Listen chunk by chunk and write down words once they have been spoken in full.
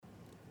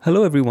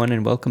Hello everyone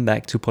and welcome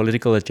back to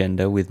Political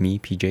Agenda with me,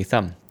 PJ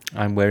Thum.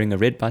 I'm wearing a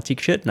red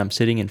batik shirt and I'm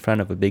sitting in front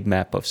of a big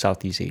map of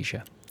Southeast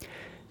Asia.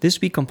 This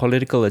week on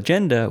Political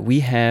Agenda, we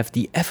have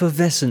the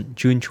effervescent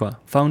June Chua,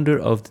 founder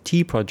of the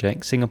Tea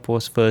Project,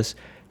 Singapore's first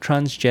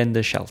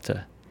transgender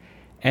shelter.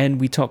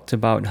 And we talked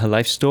about her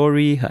life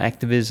story, her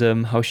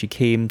activism, how she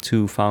came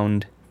to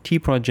found Tea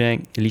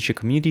Project, Elisha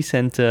Community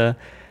Centre,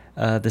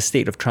 the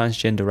state of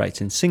transgender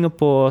rights in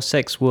Singapore,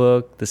 sex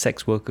work, the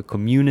sex worker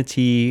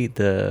community,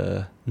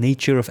 the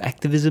nature of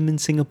activism in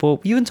Singapore.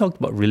 We even talked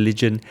about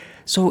religion.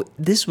 So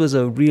this was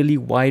a really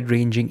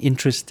wide-ranging,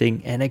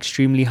 interesting and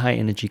extremely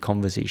high-energy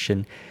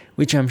conversation,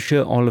 which I'm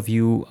sure all of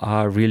you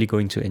are really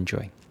going to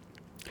enjoy.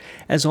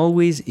 As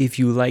always, if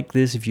you like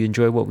this, if you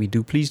enjoy what we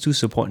do, please do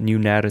support New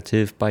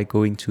Narrative by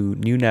going to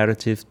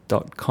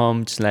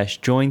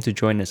newnarrative.com/join to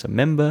join as a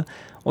member,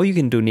 or you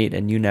can donate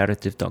at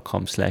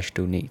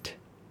newnarrative.com/donate.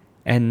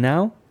 And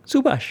now,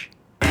 Subhash.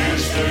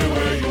 Please stay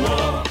where you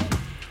are.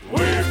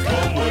 We've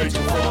come way too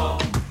far.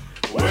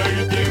 Where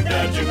you think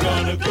that you're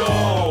gonna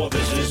go?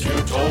 This is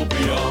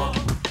utopia.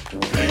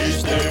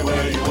 Please stay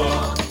where you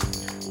are.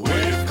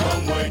 We've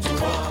come way too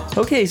far.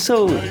 Okay,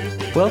 so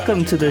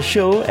welcome to the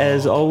show.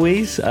 As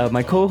always,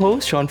 my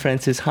co-host, Sean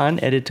Francis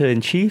Han,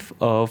 Editor-in-Chief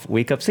of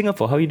Wake Up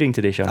Singapore. How are you doing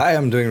today, Sean? I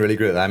am doing really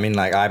good. I mean,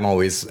 I'm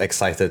always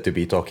excited to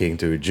be talking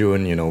to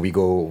June. We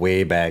go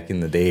way back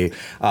in the day.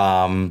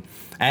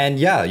 And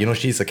yeah,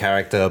 she's a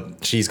character.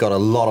 She's got a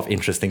lot of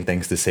interesting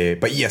things to say.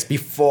 But yes,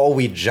 before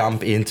we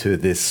jump into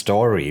this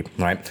story,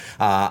 right,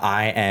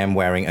 I am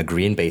wearing a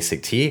green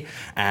basic tee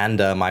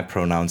and my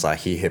pronouns are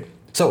he, him.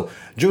 So,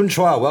 June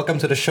Chua, welcome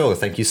to the show.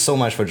 Thank you so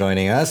much for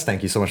joining us.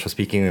 Thank you so much for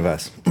speaking with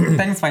us.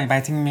 Thanks for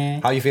inviting me.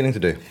 How are you feeling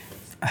today?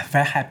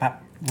 Very hype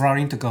up,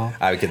 roaring to go.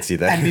 I can see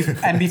that.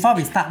 And before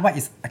we start,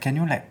 can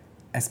you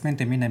explain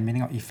to me the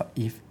meaning of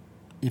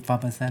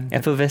effervescent?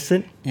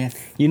 Effervescent? Yes.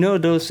 You know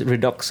those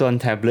Redoxon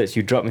tablets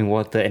you drop in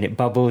water and it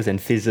bubbles and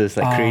fizzes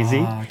like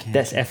crazy? Okay.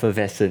 That's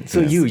effervescent.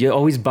 So Yes. you're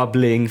always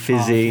bubbling,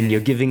 fizzing, Okay. you're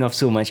giving off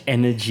so much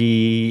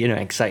energy,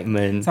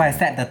 excitement. So I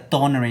set the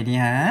tone already,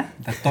 huh?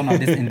 The tone of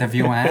this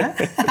interview, huh?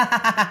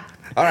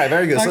 All right,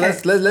 very good. Okay.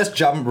 So let's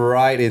jump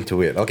right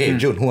into it. Okay,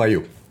 June, who are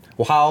you?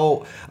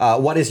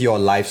 What is your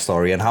life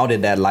story and how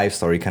did that life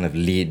story kind of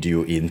lead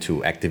you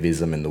into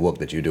activism and the work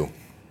that you do?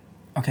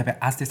 Okay, but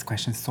I asked this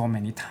question so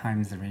many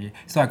times already.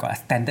 So I got a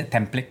standard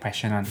template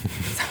question on.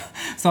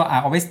 So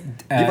I always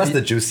Give us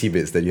the juicy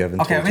bits that you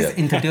haven't Okay, told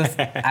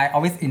yet. I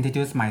always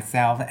introduce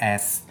myself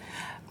as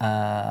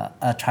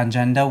a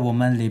transgender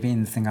woman living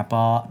in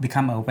Singapore.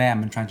 Become aware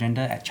I'm a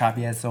transgender at 12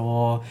 years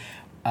old.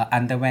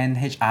 Underwent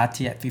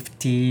HRT at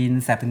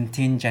 15,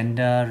 17,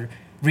 gender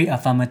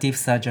reaffirmative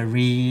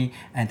surgery.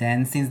 And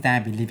then since then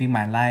I've been living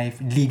my life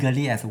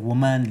legally as a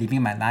woman,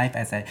 living my life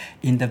as an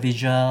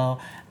individual,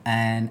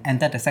 and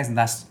entered the sex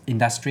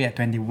industry at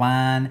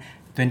 21.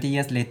 20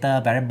 years later,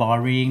 very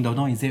boring, don't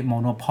know is it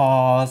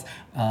menopause,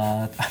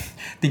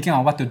 thinking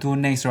of what to do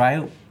next,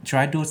 right? Should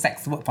I do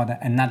sex work for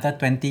another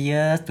 20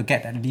 years to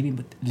get a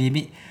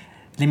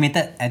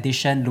limited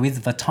edition Louis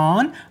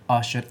Vuitton,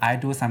 or should I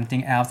do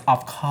something else?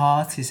 Of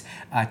course,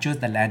 I choose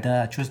the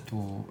latter. I choose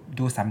to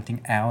do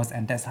something else,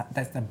 and that's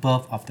the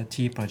birth of the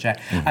Tea Project.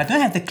 I don't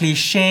have the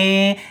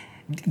cliche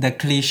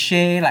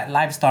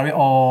life story.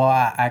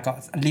 I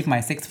got leave my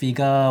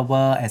six-figure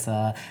work as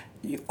a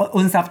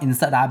own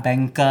self-insert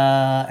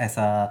banker, as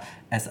a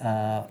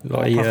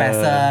Lawyer.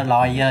 professor,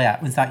 lawyer,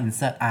 own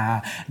self-insert.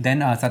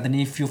 Then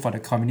suddenly feel for the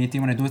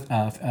community, want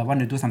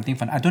to do something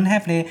fun. I don't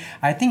have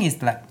I think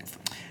it's like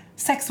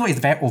sex work is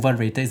very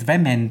overrated. It's very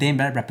mundane,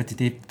 very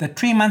repetitive. The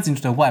 3 months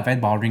into the work are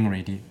very boring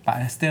already, but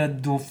I still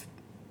do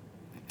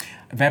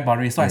very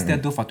boring. So I still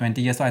do for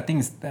 20 years. So I think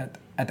it's that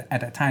at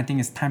that time, I think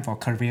it's time for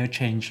career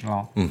change.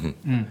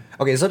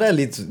 Okay, so that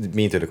leads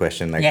me to the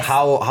question, Yes.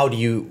 how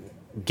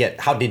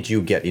did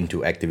you get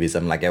into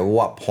activism? Like, at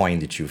what point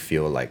did you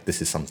feel like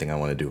this is something I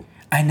want to do?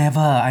 I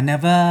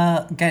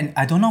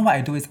don't know what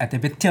I do is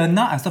activism. Till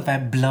now, I'm still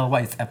very blur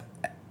what is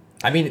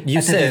I mean,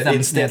 you said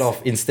Activism,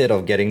 instead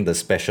of getting the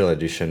special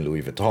edition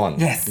Louis Vuitton,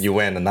 Yes. you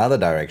went another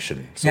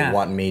direction. So Yeah.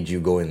 what made you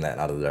go in that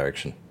other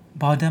direction?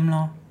 boredom.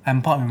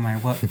 I'm bored with my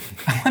work.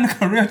 I want a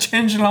career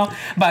change. But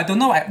I don't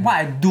know what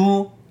I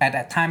do at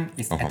that time.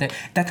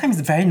 That time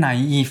is very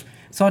naive.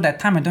 So that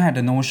time I don't have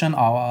the notion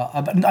or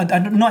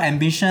no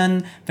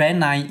ambition, very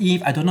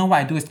naive. I don't know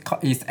what I do is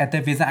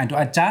activism.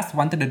 I just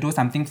wanted to do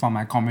something for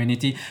my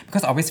community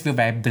because I always feel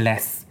very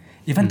blessed.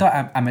 Even though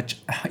I'm a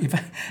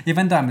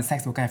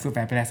sex worker, I feel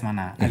very blessed.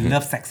 I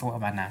love sex work.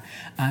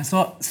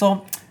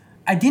 So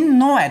I didn't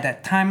know at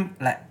that time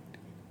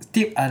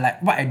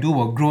what I do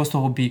will grow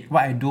so big.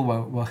 What I do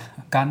will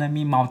garner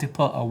me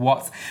multiple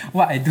awards.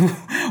 What I do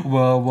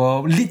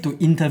will lead to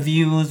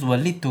interviews, will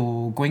lead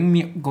to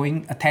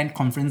going attend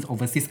conference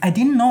overseas. I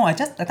didn't know. At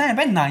that time,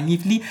 very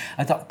naively,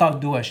 I thought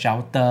do a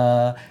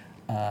shelter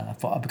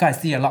because I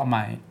see a lot of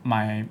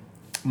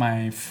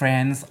my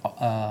friends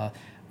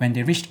when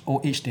they reach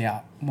old age, they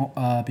are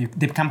they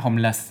become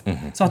homeless.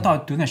 So I thought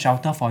of doing a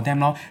shelter for them.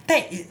 Now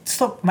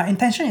so my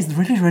intention is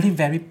really, really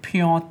very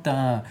pure.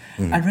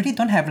 I really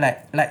don't have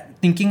like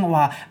thinking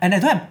wow, and I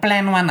don't have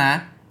plan one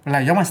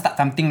like you want to start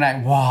something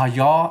like wow,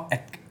 your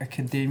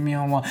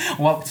academia,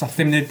 what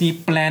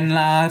sustainability plan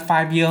lah,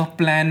 5-year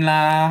plan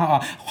lah, or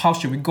how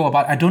should we go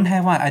about? I don't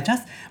have one.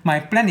 My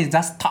plan is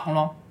just talk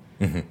lor.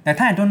 That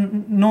time I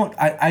don't know,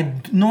 I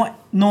know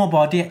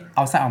nobody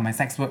outside of my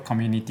sex work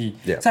community.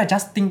 Yeah. So I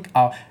just think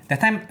that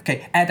time,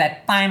 okay, at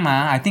that time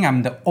I think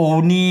I'm the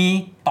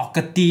only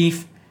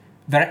talkative,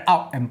 very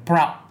out and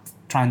proud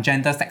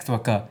transgender sex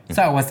worker.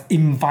 So I was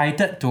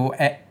invited to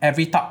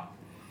every talk.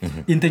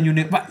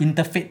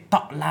 Interfaith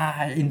talk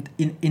lah,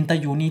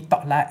 inter-uni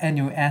talk lah,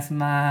 NUS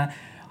lah.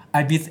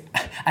 I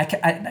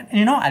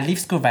leave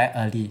school very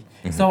early.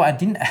 So I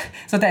didn't.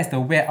 So that's the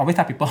way I always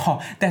tell people.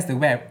 That's the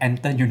way I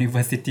enter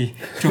university.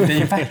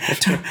 Sometimes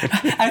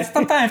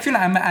I feel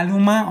like I'm an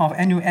alumni of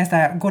NUS.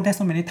 I go there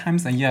so many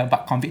times a year,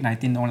 but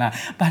COVID-19 no lah.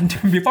 But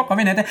before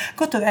COVID-19,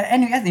 go to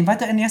NUS,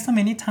 invited NUS so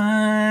many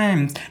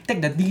times.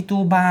 Take the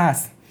D2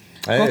 bus.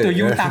 Go to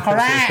Utah,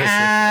 correct?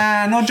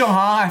 No joke,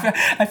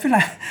 I feel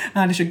like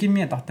they should give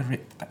me a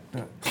doctorate.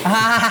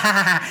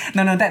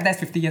 No,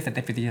 that's 50 years.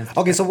 That's 50 years.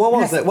 Okay, so what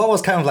was what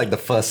was kind of like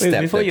the first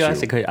step? Before you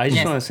ask the question, I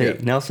just want to say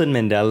Yeah. Nelson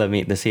Mandela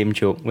made the same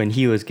joke when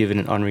he was given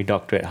an honorary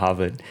doctorate at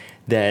Harvard,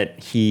 that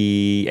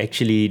he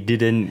actually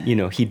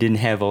he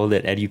didn't have all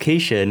that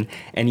education,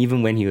 and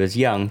even when he was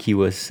young, he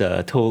was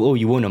told, oh,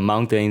 you won't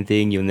amount to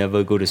anything, you'll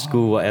never go to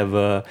school,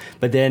 whatever.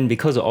 But then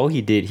because of all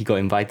he did, he got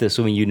invited to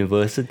so many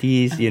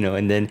universities,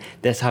 and then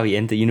that's how he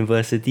entered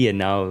university, and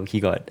now he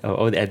got,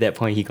 at that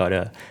point, he got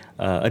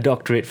a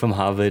doctorate from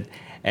Harvard.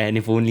 And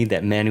if only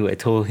that man who had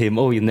told him,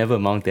 oh, you'll never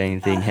amount to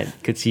anything,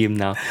 could see him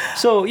now.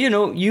 So,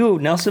 you,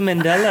 Nelson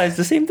Mandela, is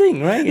the same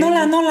thing, right? No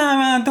lah,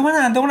 don't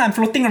want, I'm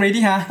floating already,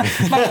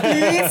 But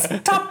please,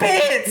 stop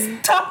it,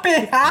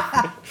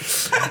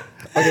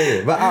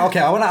 Okay, but okay,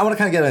 I want to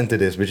kind of get into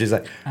this, which is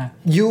like,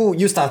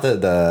 you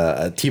started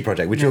the T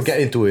project, which we'll get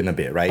into in a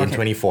bit, right? In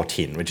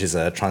 2014, which is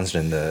a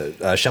transgender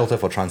shelter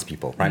for trans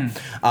people, right?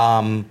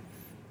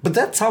 But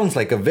that sounds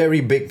like a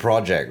very big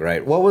project,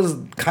 right? What was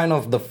kind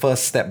of the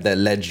first step that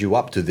led you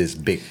up to this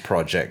big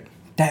project?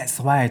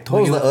 That's why I What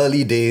told was you. the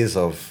early days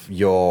of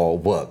your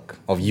work,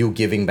 of you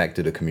giving back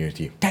to the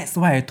community? That's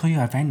why I told you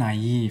I'm very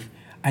naive.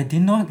 I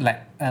didn't know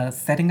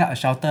setting up a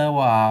shelter,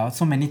 wow,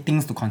 so many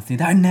things to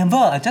consider.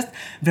 I just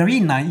very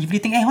naively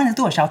think, hey, I want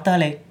to do a shelter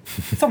leh.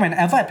 So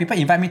whenever people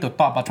invite me to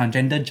talk about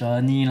transgender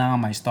journey lah,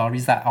 my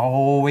stories, I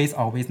always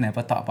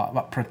never talk about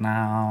what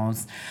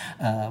pronouns,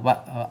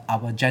 what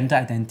our gender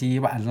identity,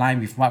 what align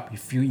with what we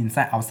feel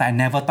inside, outside. I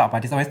never talk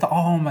about this. I always talk,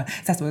 my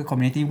sex work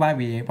community, why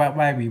we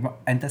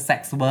enter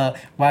sex work,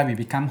 why we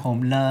become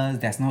homeless,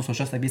 there's no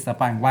social service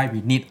support, and why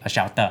we need a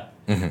shelter.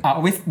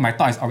 My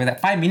thought is always like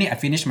 5 minutes I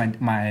finish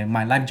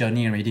my life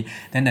journey already.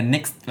 Then the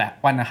next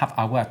 1.5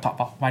 hours I talk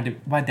about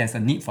why there's a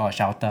need for a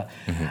shelter.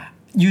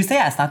 You say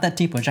I started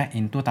T project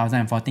in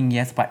 2014,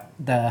 yes, but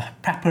the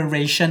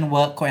preparation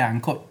work, quote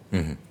unquote,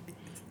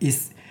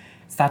 is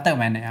started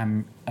when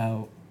I'm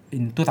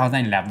in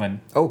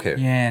 2011. Okay.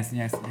 Yes.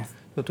 So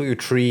it took you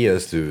 3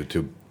 years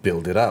to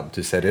build it up,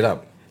 to set it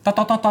up.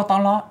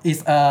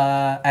 Is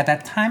at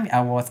that time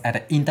I was at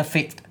the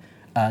interfaith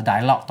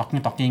dialogue,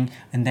 talking,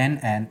 and then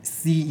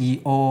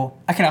CEO,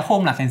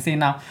 Home I can say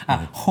now,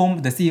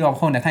 Home, the CEO of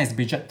Home, that time is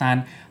Bridget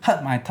Tan,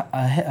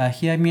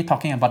 hear me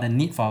talking about the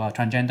need for a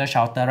transgender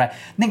shelter, right?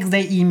 Next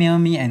day email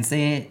me and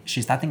say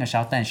she's starting a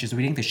shelter and she's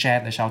willing to share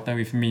the shelter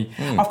with me.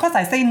 Of course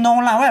I say no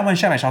lah, why I want to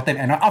share my shelter?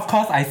 And of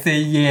course I say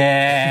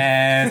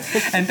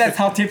yes. And that's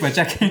how T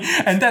project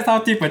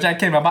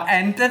came about.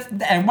 And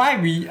why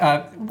we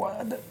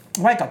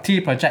why I got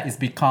T project is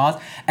because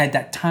at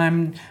that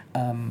time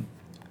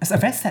it's a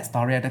very sad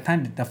story. At the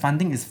time, the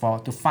funding is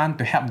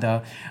to help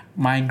the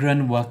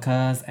migrant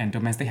workers and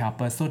domestic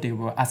helpers. So they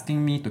were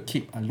asking me to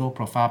keep a low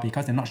profile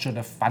because they're not sure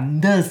the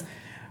funders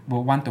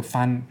will want to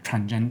fund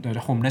the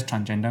homeless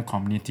transgender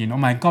community. Oh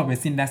my God, we've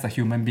seen that's a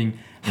human being,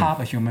 half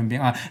a human being.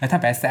 At the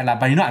time, very sad lah.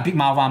 But I big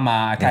mouth one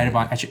ma. I tell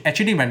everybody.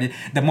 Actually, when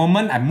the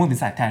moment I move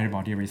inside, I tell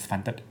everybody it's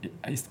funded.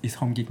 It's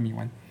Home give me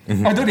one.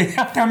 Although they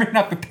tell me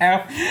not to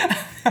tell.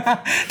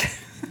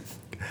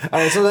 All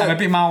right, so I'm a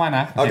bit mouth one.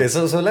 Okay,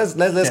 so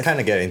let's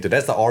kind of get into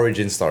that's the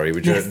origin story,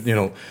 which is,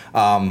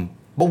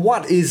 but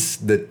what is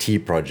the T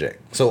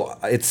project? So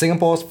it's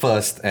Singapore's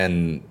first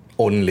and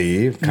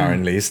only,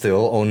 currently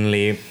still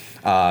only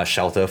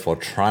shelter for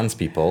trans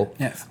people.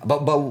 Yes.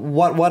 But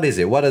what is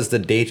it? What is the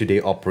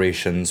day-to-day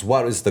operations?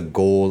 What is the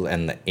goal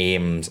and the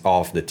aims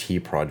of the T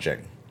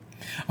project?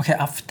 Okay,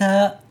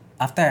 after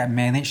I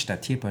managed the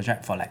T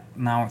project for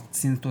now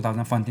since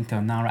 2014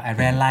 till now, right, I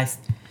realized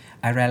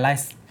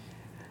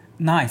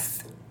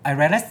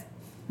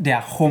they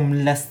are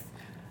homeless,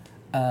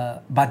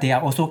 but they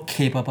are also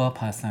capable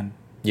person.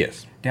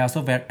 Yes. They are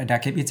also they're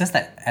capable. It's just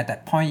that at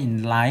that point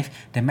in life,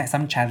 they met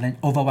some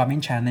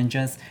overwhelming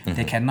challenges.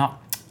 They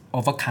cannot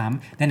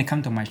overcome, then they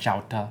come to my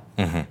shelter.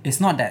 It's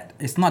not that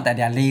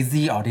they are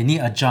lazy or they need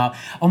a job.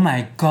 Oh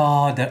my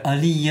God, the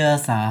early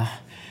years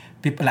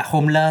people like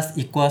homeless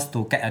equals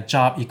to get a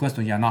job equals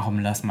to you're not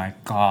homeless. My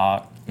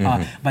God.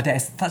 But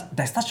there's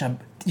such a,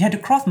 you have to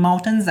cross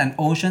mountains and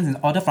oceans in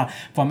order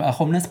from a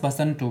homeless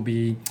person to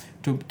be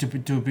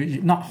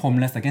not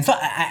homeless again. So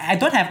I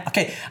don't have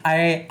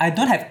I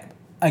don't have.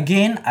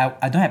 Again,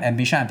 I don't have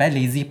ambition. I'm a very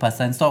lazy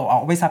person. So I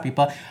always tell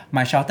people,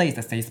 my shelter is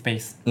a safe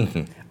space.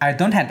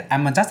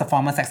 I'm just a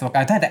former sex worker.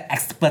 I don't have the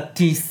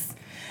expertise.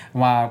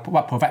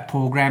 What provide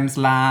programs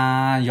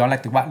lah. You all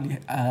like to what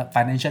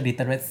financial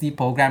literacy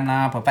program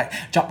lah. Provide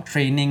job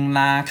training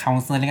lah,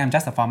 counseling. I'm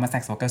just a former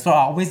sex worker. So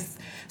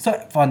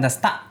from the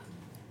start,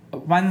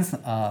 once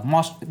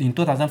March in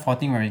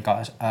 2014 when we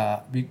got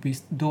we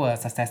do a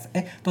success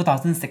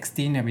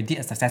 2016 when we did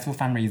a successful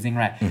fundraising,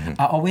 right?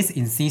 I always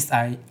insist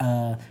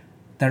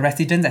the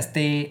residents that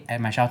stay at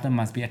my shelter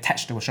must be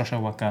attached to a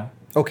social worker.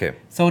 Okay.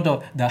 So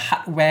the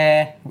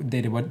hardware,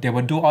 they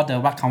will do all the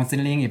what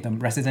counseling if the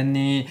resident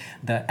need,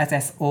 the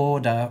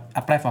SSO, the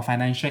apply for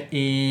financial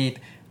aid,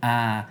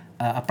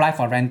 apply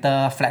for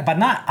rental flat. But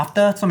now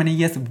after so many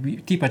years,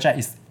 T Project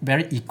is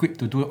very equipped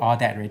to do all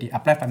that already.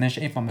 Apply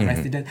financial aid from a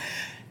resident.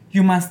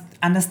 You must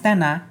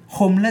understand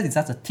homeless is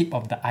just the tip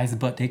of the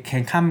iceberg. They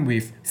can come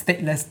with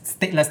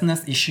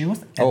statelessness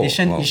issues,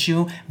 addiction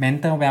issue,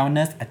 mental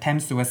wellness,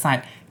 attempt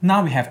suicide.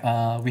 Now we have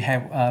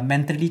a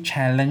mentally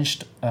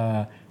challenged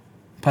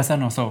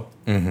person also.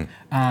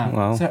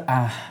 So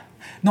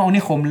not only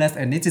homeless,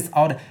 and it is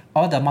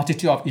all the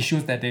multitude of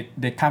issues that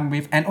they come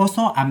with. And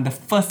also I'm the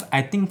first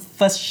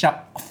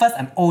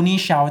and only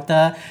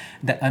shelter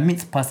that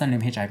admits person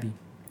with HIV.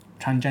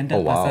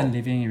 Transgender person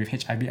living with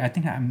HIV. I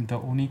think I'm the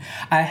only.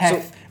 I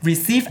have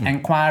received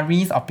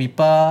inquiries of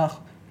people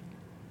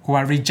who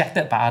are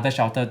rejected by other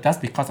shelters just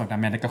because of their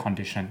medical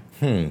condition.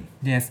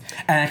 Yes,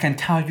 and I can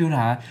tell you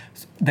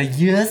the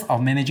years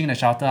of managing the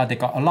shelter, they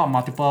got a lot of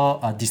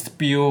multiple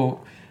dispute,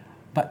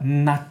 but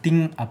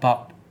nothing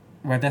about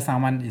whether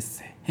someone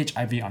is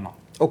HIV or not.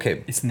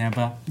 Okay. It's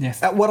never.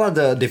 Yes. What are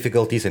the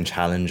difficulties and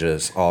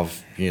challenges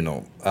of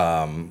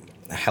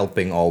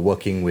helping or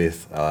working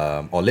with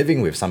or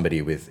living with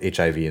somebody with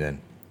HIV then?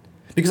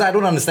 Because I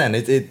don't understand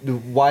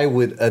why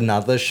would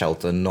another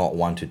shelter not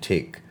want to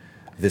take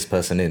this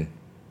person in?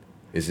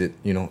 Is it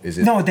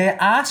No, there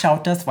are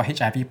shelters for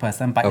HIV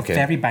person, but it's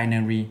very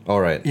binary.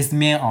 All right. It's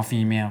male or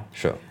female.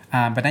 Sure.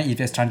 But then if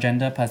there's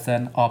transgender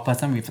person or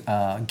person with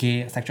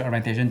gay sexual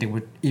orientation,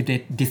 if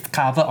they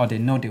discover or they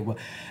know,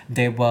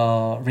 they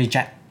will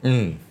reject.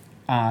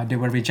 They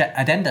will reject.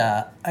 And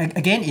then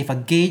again, if a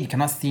gay, you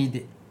cannot see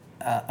the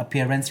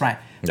appearance, right?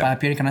 Yeah.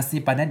 Appearance cannot see,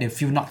 but then they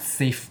feel not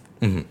safe.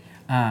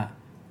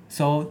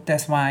 So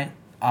that's why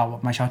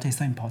my shelter is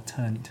so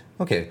important.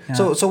 Okay.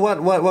 Yeah. So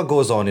what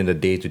goes on in the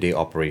day-to-day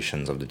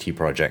operations of the T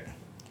Project?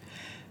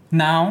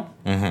 Now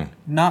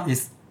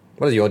is.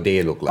 What does your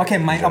day look like? Okay,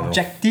 my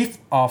objective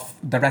of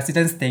the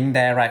residents staying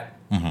there, right?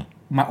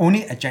 My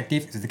only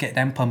objective is to get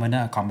them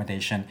permanent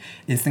accommodation.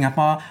 In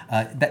Singapore,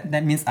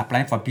 that means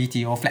applying for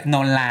BTO flat.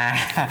 No lah.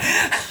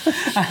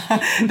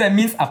 That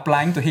means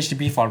applying to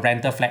HDB for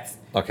rental flats.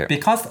 Okay.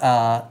 Because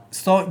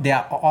so they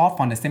are all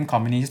from the same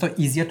community, so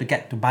easier to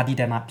get to buddy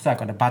them up. So I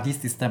got a buddy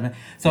system.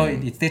 So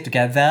it stay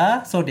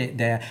together. So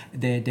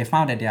they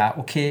found that they are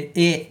okay.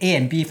 A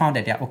and B found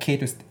that they are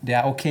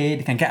okay.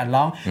 They can get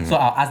along. So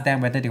I'll ask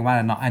them whether they want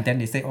or not, and then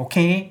they say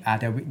okay.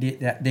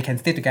 They can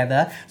stay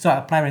together. So I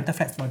apply rental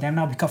flats for them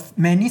now because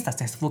many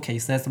successful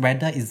cases,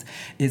 whether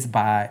is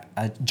by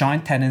a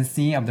joint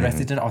tenancy of the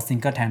resident or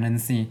single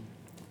tenancy.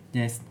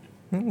 Yes.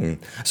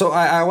 So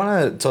I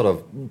want to sort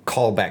of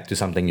call back to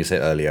something you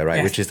said earlier, right?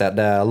 Yes. Which is that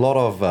there are a lot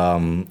of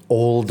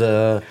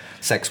older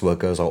sex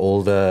workers or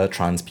older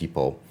trans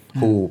people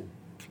who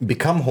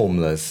become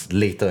homeless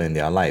later in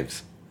their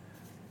lives.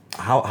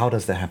 How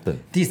does that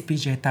happen? This is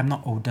PJ time,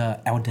 not older,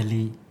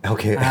 elderly.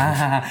 Okay.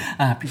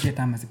 PJ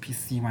time is a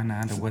PC one,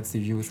 the words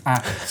you use.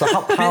 So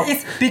how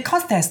it's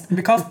because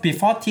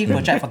before T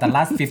Project for the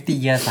last 50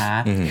 years,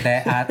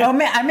 there are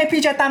I made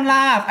PJ time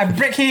laugh. I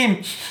break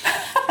him.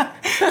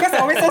 Because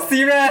I'm always so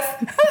serious.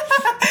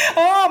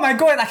 Oh my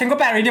God, I can go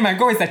back already. My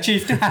goal is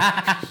achieved.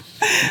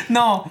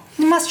 No,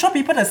 you must show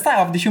people the side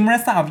of the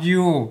humorous side of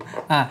you.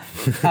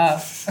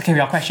 Okay,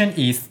 your question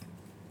is.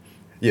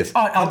 Yes.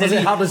 How does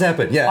it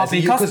happen? Yeah,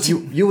 because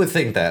you would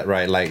think that,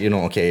 right? Like,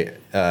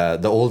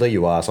 the older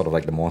you are, sort of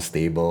like the more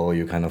stable,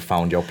 you kind of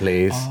found your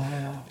place.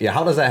 Yeah,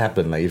 how does that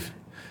happen? Like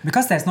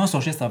because there's no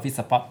social service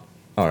support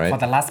for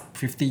the last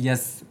 50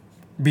 years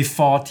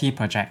before T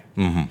Project.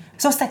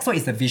 So sex work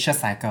is a vicious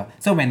cycle.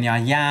 So when you're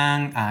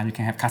young, you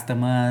can have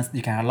customers,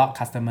 you can have a lot of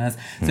customers.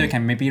 So you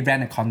can maybe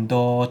rent a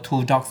condo,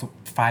 2 dogs,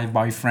 5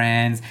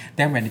 boyfriends.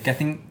 Then when you're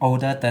getting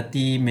older,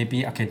 30,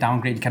 maybe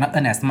downgrade. You cannot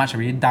earn as much,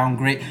 already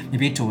downgrade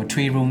maybe to a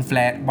 3-room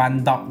flat,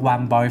 1 dog,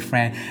 1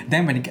 boyfriend.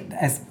 Then when you get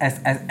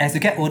as you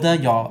get older,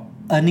 your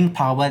earning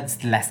power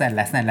is lesser and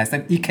lesser and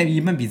lesser. It can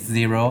even be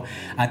zero.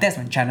 That's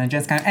when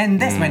challenges come, and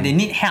that's when they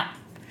need help.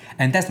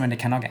 And that's when they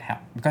cannot get help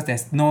because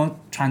there's no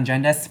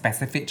transgender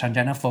specific,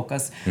 transgender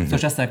focused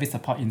social service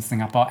support in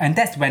Singapore. And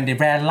that's when they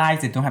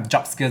realize they don't have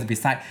job skills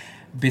beside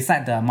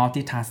the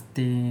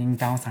multitasking,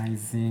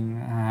 downsizing,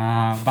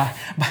 but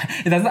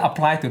it doesn't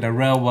apply to the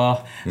real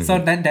world. So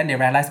then they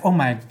realize, oh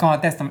my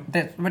God, that's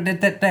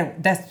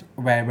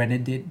where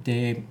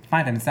they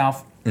find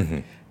themselves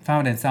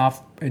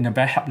in a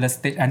very helpless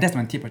state, and that's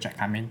when T Project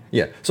come in.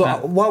 Yeah. So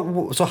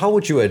so how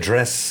would you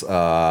address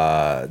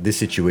this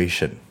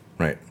situation,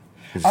 right?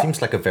 It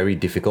seems like a very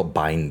difficult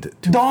bind.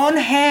 Don't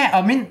have.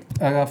 I mean,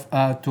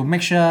 to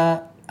make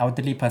sure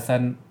elderly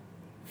person.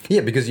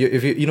 Yeah, because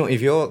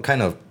if you're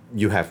kind of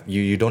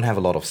you don't have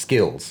a lot of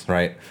skills,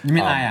 right? You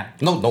mean I?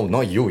 No,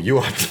 not you. You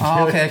are.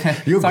 Oh, okay.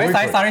 You're sorry.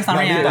 going for it.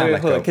 Sorry. No, Wait,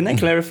 hold on. Can I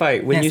clarify?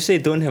 When Yes. you say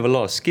don't have a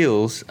lot of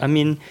skills, I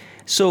mean,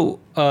 so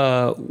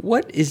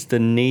what is the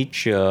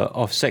nature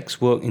of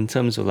sex work in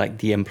terms of like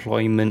the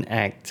Employment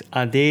Act?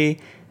 Are they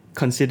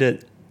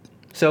considered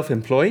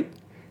self-employed?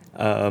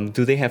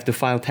 Do they have to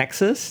file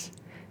taxes?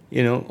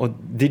 Or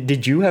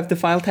did you have to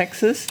file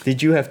taxes?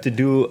 Did you have to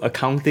do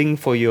accounting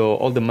for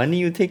all the money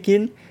you take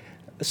in?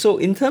 So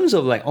in terms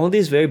of like all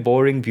this very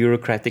boring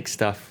bureaucratic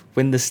stuff,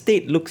 when the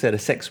state looks at a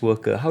sex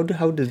worker, how do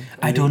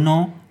I don't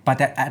know,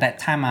 but at that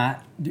time,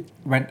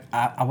 when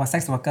our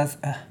sex workers,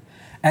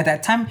 at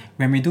that time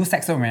when we do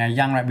sex work when we're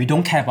young, right, we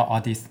don't care about all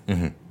this.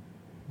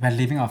 We're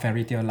living a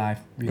fairy tale life.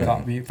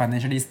 We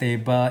financially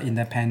stable,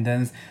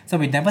 independence. So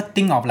we never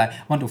think of like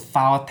want to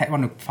file tax,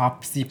 want to file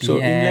CPF.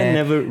 So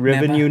Inland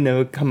revenue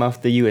never come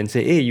after you and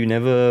say, hey, you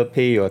never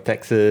pay your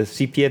taxes.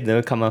 CPF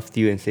never come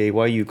after you and say,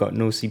 why you got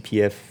no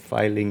CPF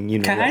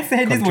filing? Can I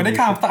say this? Will they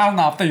come after us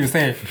after you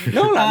say?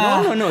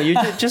 No. You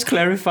just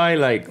clarify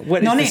like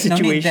what is the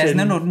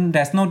situation.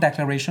 There's no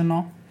declaration,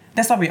 no.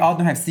 That's why we all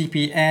don't have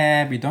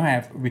CPF. We don't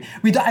have.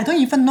 I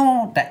don't even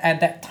know that at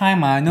that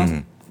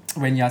time,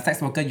 when you're a sex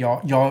worker,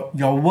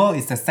 your world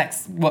is the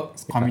sex work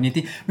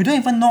community. We don't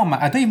even know.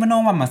 I don't even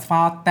know what must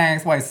file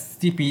tax, what is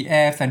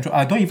CPF, central.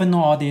 I don't even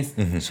know all this.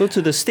 So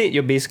to the state,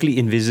 you're basically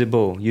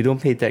invisible. You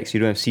don't pay tax. You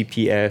don't have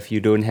CPF. You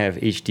don't have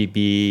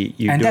HDB.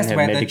 You and don't that's have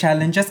where the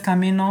challenges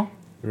come in, no?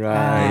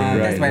 Right.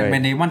 That's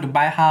when they want to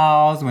buy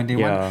house, when they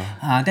want.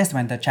 That's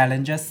when the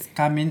challenges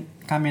come in.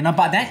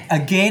 But then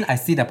again, I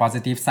see the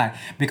positive side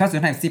because you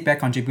don't have CPF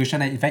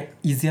contribution. It's very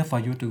easier for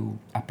you to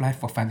apply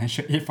for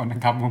financial aid from the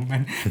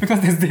government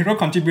because there's zero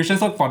contribution.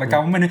 So for the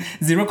government,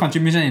 zero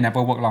contribution it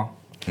never work long.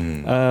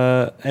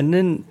 And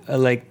then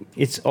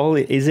is it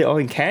all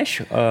in cash?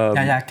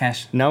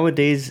 Cash.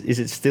 Nowadays, is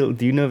it still?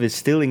 Do you know if it's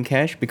still in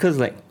cash? Because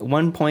like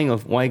one point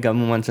of why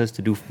government wants us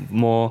to do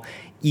more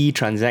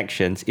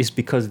e-transactions is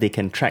because they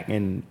can track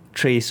and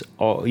trace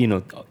or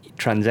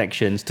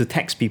transactions to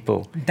tax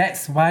people.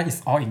 That's why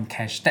it's all in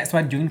cash. That's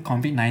why during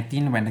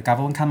COVID-19, when the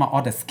government come out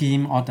all the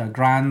scheme, all the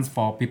grants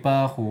for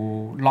people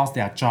who lost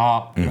their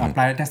job to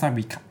apply. That's why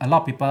a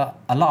lot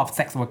of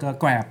sex workers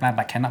go and apply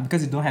but cannot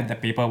because you don't have the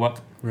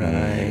paperwork.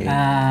 Right.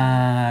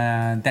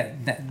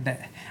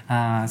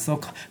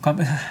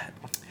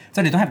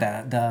 So they don't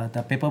have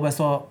the paperwork,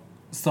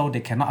 so they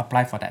cannot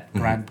apply for that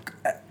grant.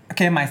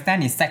 Okay, my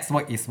stand is sex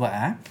work is work.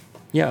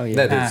 Yeah.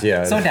 That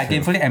is. So they're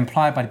gainfully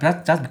employed, but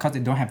just because they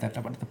don't have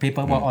the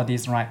paperwork or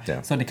this right,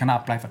 so they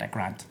cannot apply for that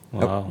grant.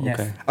 Wow. Yes.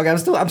 Okay.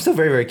 I'm still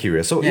very, very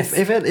curious. So Yes.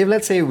 if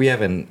let's say we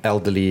have an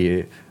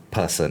elderly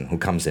person who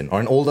comes in or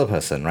an older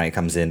person, right,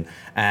 comes in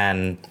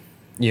and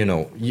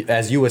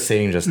as you were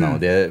saying just now,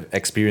 they're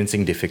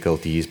experiencing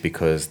difficulties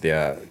because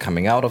they're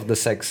coming out of the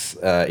sex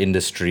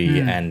industry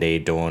and they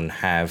don't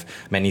have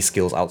many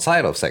skills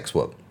outside of sex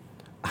work.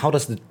 How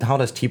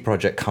does T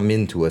Project come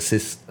in to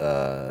assist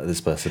this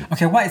person?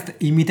 Okay, what is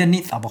the immediate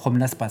needs of a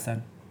homeless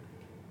person?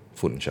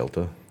 Food and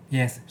shelter.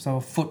 Yes,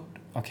 so food,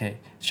 okay,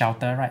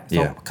 shelter, right?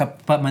 So Yeah.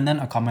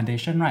 permanent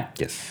accommodation, right?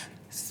 Yes.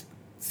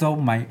 So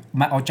my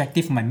main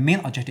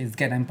objective is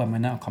get them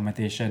permanent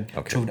accommodation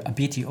through a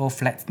BTO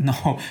flat,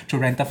 through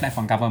rental flat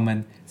from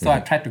government. So I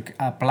try to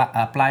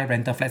apply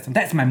rental flats. So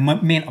that's my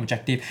main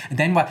objective. And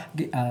then what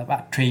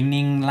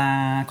training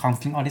lah,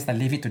 counseling, all this, I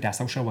leave it to their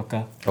social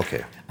worker.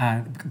 Okay.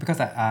 Because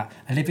I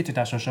leave it to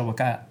their social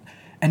worker.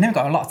 And then we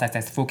got a lot of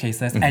successful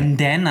cases. And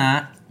then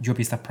you'll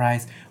be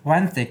surprised.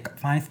 Once they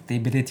find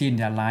stability in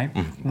their life,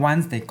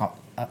 once they got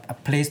a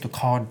place to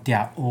call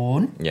their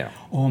own,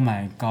 oh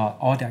my God,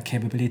 all their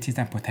capabilities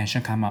and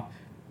potential come up.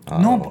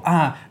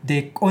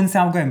 They own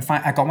self go and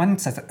find. I got one own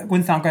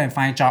self go and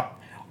find job.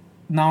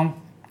 Now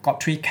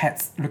got 3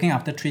 cats, looking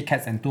after 3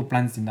 cats and 2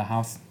 plants in the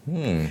house.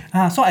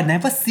 So I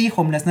never see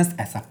homelessness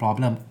as a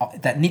problem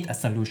that need a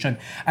solution.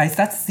 I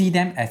just see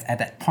them as at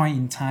that point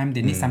in time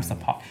they need some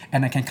support,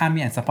 and I can come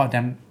in and support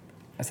them.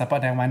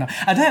 Why not?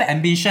 I don't have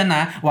ambition.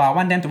 I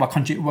want them to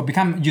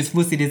become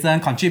useful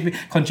citizens,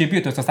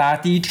 contribute to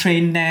society,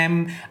 train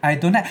them. I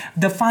don't have.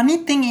 The funny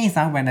thing is,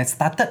 when I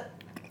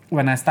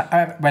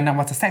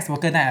was a sex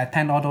worker, then I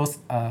attend all those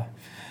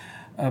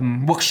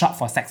workshop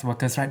for sex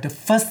workers. Right, the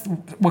first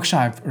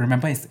workshop I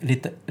remember is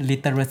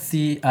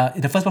literacy.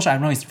 The first workshop I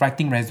know is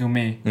writing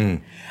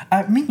resume.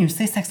 I mean, you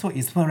say sex work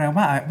is work,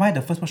 right? Why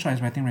the first workshop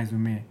is writing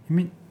resume? I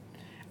mean,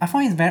 I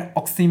find it's very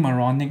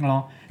oxymoronic,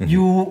 lor.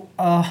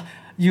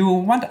 You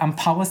want to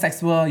empower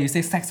sex work, you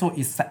say sex work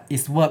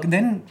is work.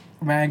 Then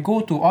when I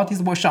go to all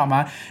these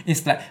workshops,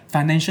 it's like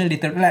financial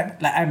literacy.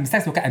 Like I'm a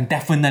sex worker and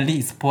definitely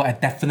is poor. I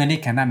definitely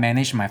cannot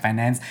manage my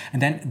finance.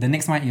 And then the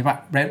next one is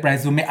what?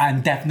 Resume, I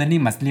definitely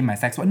must leave my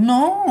sex work.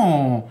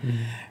 No!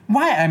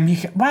 Why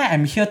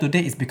I'm here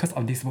today is because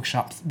of these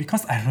workshops.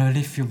 Because I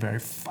really feel very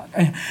fun.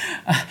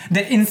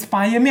 They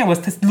inspire me. I was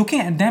just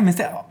looking at them and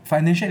said,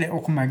 financially,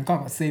 oh my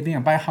God, got saving, I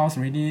buy a house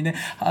already.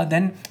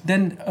 Then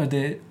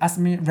they asked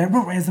me,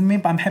 write resume,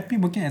 but I'm happy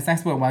working at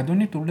sex work. Well, I don't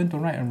need to learn to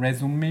write a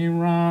resume,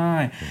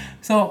 right?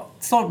 So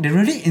they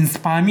really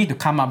inspire me to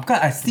come up because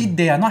I see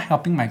they are not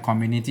helping my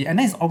community. And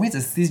then it's always a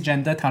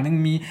cisgender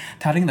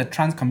telling the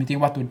trans community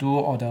what to do,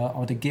 or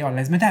the gay or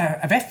lesbian. Then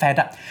I'm very fed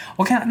up.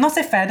 Okay, not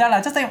say fed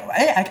up, just say,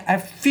 hey, I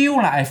feel,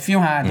 I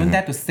don't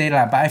dare to say,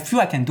 but I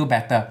feel I can do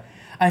better.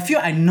 I feel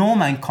I know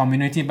my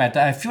community better.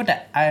 I feel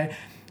that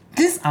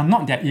these are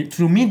not their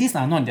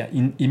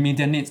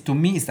immediate needs. To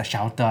me, it's a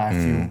shelter, I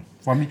feel.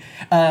 For me.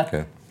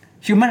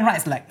 Human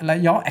rights, like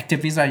your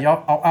activists, right?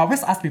 I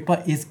always ask people,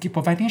 is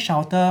providing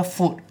shelter,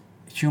 food,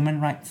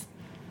 human rights?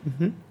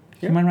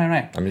 Human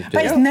right? I mean,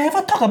 but it's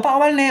never talk about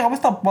one. Always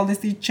talk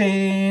policy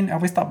change.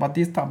 Always talk about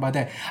this, talk about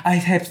that. I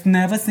have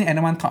never seen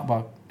anyone talk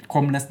about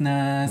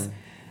homelessness.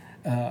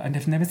 And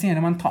I've never seen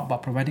anyone talk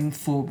about providing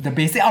food, the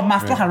basic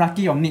Maslow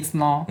hierarchy of needs.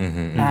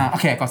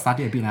 Okay, I got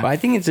started a bit. But I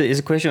think it's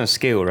a question of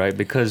scale, right?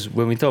 Because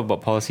when we talk about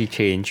policy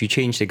change, you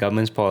change the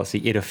government's policy,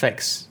 it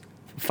affects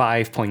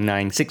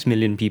 5.96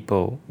 million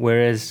people.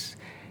 Whereas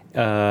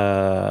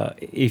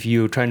if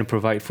you're trying to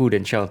provide food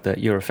and shelter,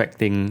 you're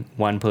affecting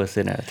one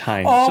person at a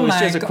time. So it's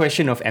just a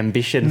question of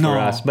ambition for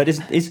us. But it's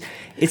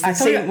the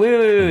same.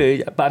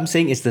 Wait. But I'm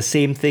saying it's the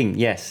same thing.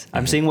 Yes,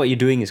 I'm saying what you're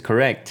doing is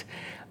correct.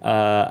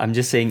 I'm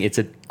just saying it's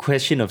a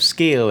question of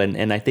scale,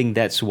 and I think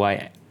that's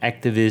why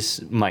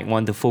activists might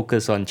want to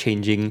focus on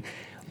changing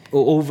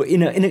over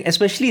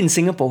especially in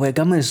Singapore, where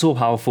government is so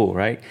powerful,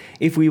 right?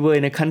 If we were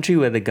in a country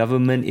where the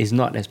government is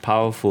not as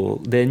powerful,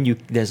 then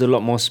there's a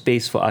lot more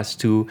space for us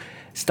to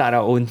start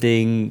our own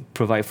thing,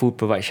 provide food,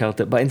 provide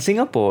shelter. But in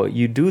Singapore,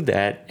 you do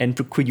that, and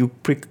you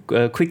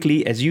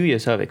quickly, as you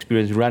yourself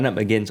experienced, run up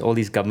against all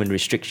these government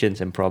restrictions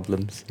and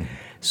problems.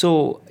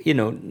 So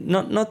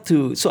not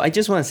to. So I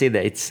just want to say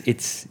that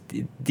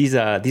these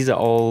are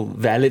all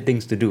valid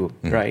things to do,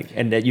 right?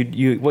 And that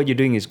you what you're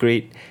doing is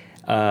great.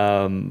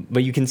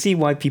 But you can see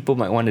why people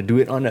might want to do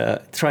it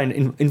try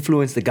and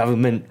influence the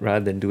government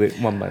rather than do it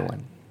one by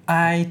one.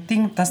 I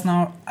think just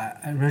now,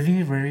 I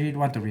really, really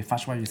want to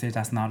refresh what you said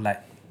just now.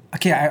 Like,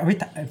 okay, I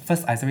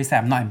always say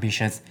I'm not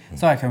ambitious.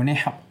 So I can only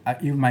help,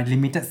 with my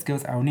limited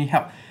skills, I only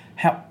help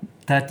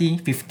 30,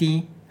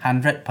 50,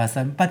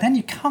 100%. But then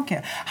you can't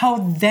get,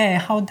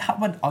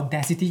 what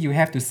audacity you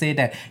have to say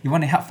that you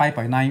want to help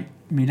 5.9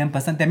 million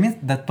person. That means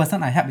the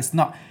person I help is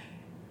not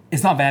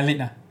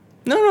valid.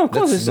 No, of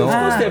course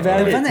they're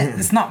valid.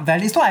 It's not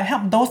valid. So I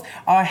help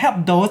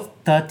those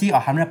 30 or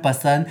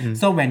 100%.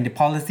 So when the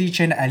policy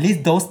change, at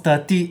least those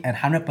 30 and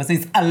 100%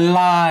 is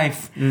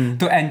alive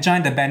to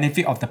enjoy the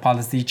benefit of the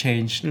policy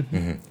change.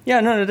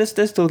 Yeah, no, that's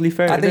totally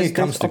fair. I think it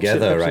comes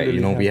together, right?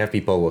 We have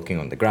people working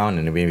on the ground,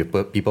 and we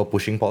have people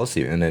pushing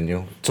policy, and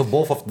then so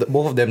both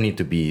of them need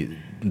to be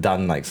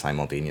done like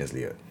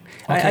simultaneously.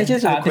 Okay. I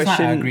just have a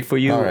question for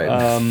you,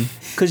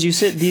 because you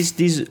said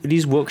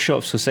these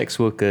workshops for sex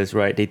workers,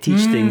 right? They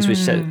teach things which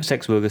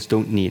sex workers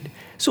don't need.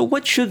 So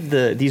what should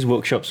these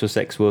workshops for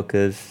sex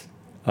workers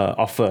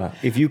offer?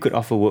 If you could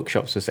offer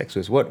workshops for sex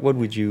workers, what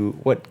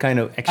kind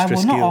of extra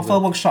skills? I will not offer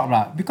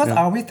workshop because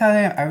I always tell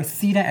them, I will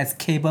see them as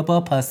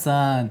capable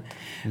person.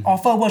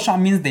 Offer workshop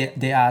means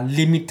they are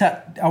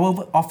limited.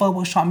 Offer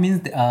workshop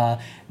means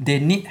they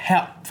need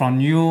help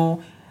from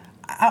you.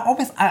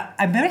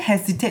 I very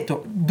hesitate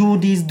to do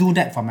this, do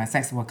that for my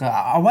sex worker.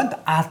 I want to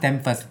ask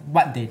them first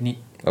what they need.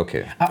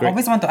 Okay. I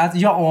always want to ask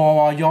you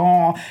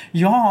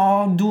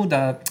do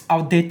the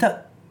outdated.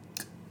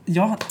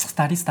 You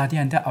study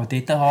and they're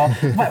outdated.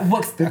 What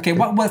works? Okay,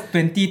 what works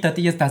 20,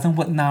 30 years doesn't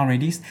work now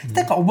already.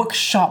 They got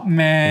workshop,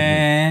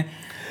 man.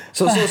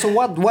 So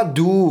what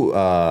do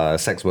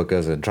sex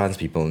workers and trans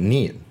people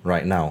need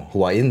right now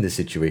who are in this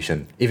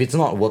situation? If it's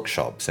not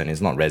workshops and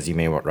it's not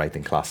resume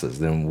writing classes,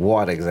 then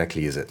what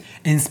exactly is it?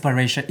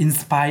 Inspiration.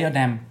 Inspire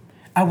them.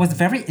 I was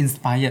very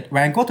inspired.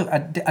 When I go to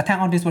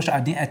attend all this workshop,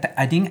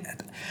 I didn't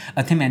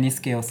attain many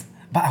skills,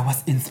 but I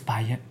was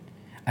inspired.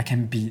 I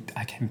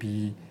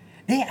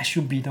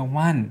should be the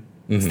one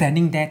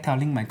standing there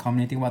telling my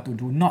community what to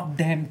do, not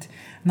them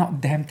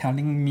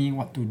telling me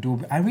what to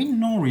do. I really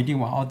know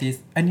what all this,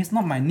 and it's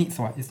not my needs.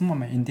 It's not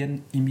my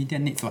immediate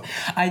needs.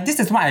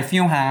 This is what I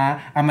feel.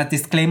 I'm a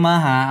disclaimer.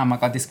 I'm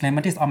a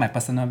disclaimer. This is all my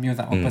personal views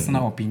or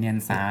personal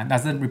opinions.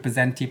 Doesn't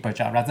represent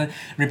T-Project. Doesn't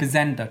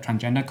represent the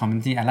transgender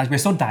community. And we're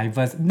so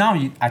diverse. Now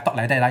I talk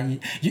like that.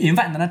 Like you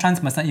invite another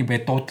trans person, it will be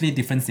a totally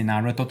different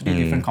scenario, totally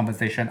different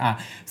conversation.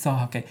 So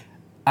okay.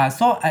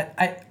 So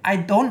I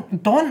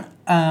don't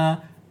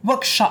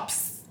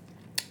workshops.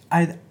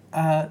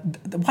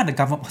 what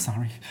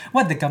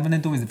the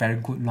government do is very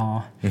good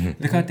law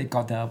because they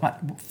got the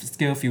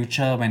skill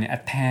future when they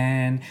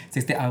attend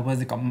 60 hours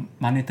they got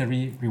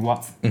monetary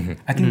rewards.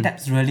 I think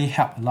that's really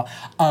helped a lot.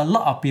 A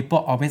lot of people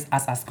always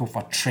ask us go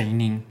for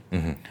training.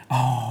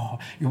 Oh,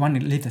 you want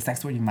to leave the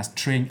sex work, you must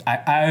train.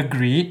 I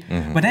agree,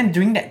 but then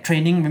during that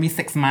training maybe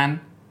 6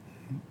 months,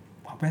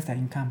 where's their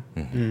income?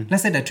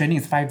 Let's say the training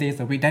is 5 days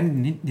a week,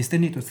 then they still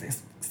need to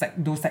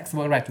do sex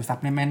work, right, to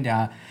supplement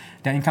their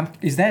income.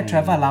 Is there a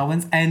travel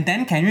allowance? And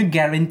then can you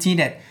guarantee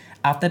that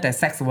after the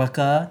sex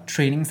worker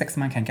training 6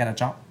 months can get a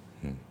job?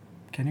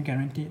 Can you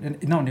guarantee?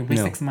 No, they wait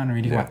 6 months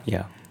already. What?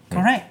 Yeah.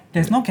 Correct.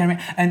 There's no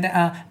guarantee.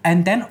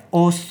 And then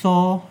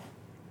also,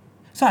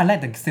 so I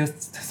like the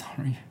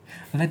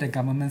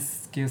government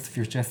skills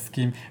future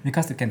scheme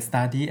because you can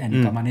study and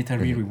you got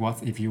monetary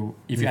rewards if you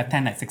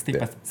attend like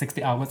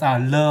 60 hours. I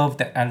love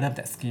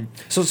that scheme.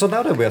 So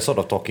now that we're sort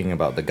of talking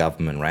about the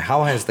government, right?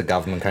 How has the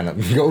government kind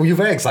of... You're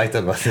very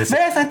excited about this.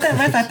 Very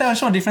excited. I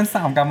show different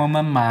side of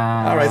government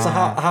ma. All right. So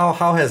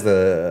how has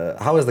the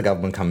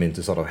government come in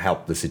to sort of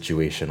help the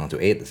situation or to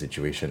aid the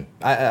situation?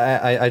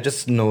 I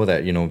just know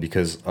that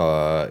because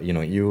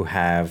you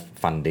have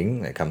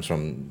funding that comes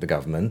from the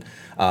government,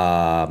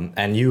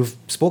 and you've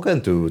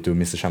spoken to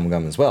Mr.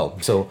 Shanmugam as well.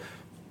 So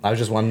I was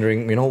just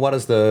wondering, what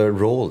is the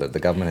role that the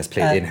government has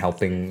played in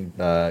helping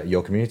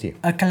your community?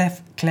 A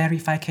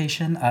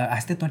clarification, I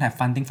still don't have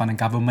funding from the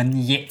government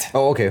yet.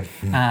 Oh, okay.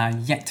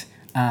 Yet.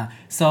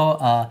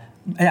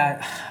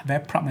 Very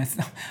proud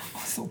myself.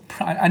 So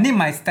proud. I need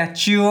my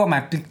statue,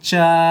 my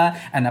picture,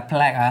 and a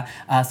plaque.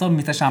 So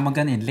Mr.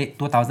 Shanmugam in late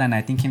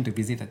 2019 came to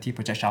visit the Tea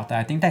Project shelter.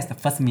 I think that's the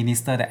first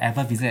minister that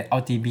ever visited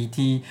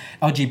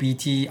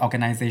LGBT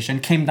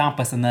organization, came down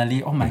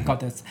personally. Oh my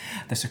God,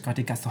 the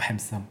security guards so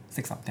handsome,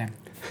 6 of them.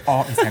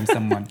 All is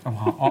handsome one.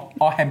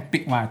 All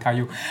handpicked one, I tell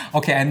you.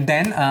 Okay, and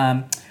then...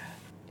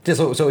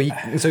 So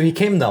he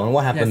came down.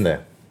 What happened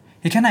there?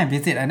 He came and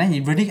visit, and then he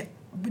really...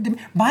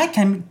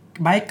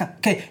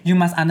 Okay, you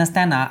must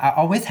understand. I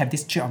always have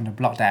this chip on the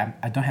block that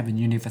I don't have a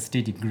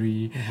university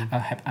degree.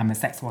 I'm a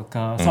sex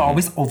worker, so I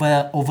always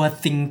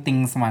overthink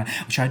things.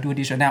 Should I do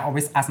this? And then I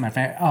always ask my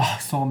friend. Oh,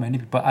 so many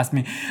people ask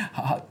me.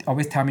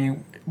 Always tell me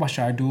what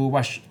should I do,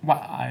 what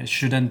I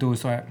shouldn't do.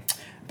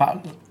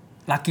 But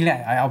luckily,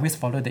 I always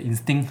follow the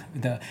instinct,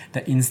 the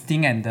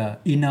instinct and the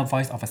inner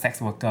voice of a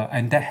sex worker,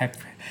 and that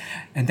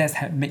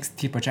makes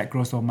Tea Project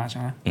grow so much.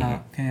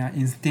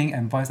 Instinct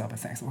and voice of a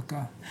sex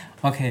worker.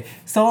 Okay,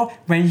 so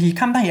when he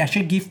come back, he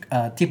actually give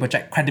Tea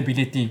Project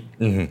credibility.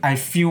 I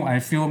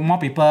feel more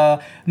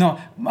people. No,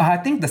 I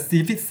think the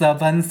civil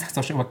servants,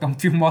 social worker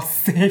feel more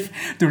safe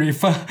to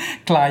refer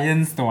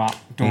clients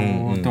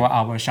to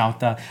our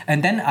shelter.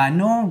 And then I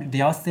know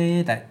they all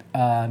say that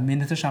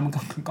Minister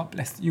Shanmugam, God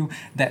bless you,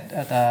 that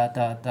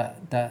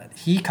the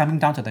he coming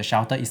down to the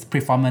shelter is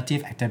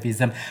performative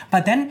activism.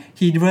 But then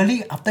he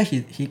really, after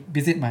he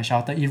visit my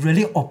shelter, it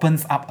really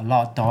opens up a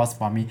lot of doors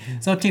for me.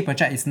 So Tea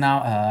Project is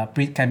now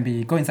can be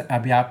go inside.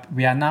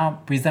 We are now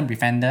prison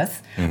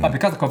defenders, but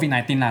because of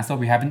COVID-19 so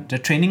we haven't. The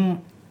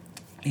training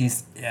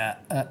is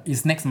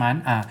next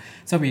month.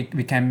 So we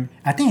can.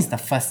 I think it's the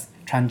first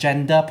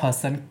transgender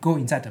person go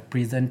inside the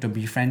prison to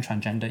befriend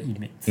transgender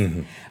inmates.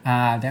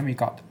 Then we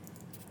got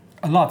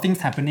a lot of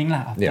things happening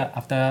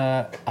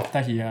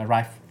after he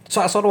arrived.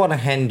 So I sort of want to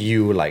hand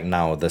you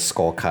now the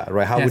scorecard,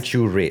 right? How would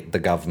you rate the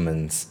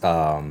government's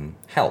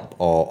help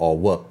or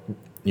work,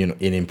 in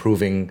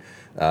improving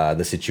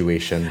the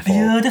situation?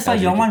 That's why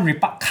you want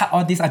report cut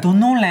all this. I don't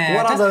know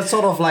What are the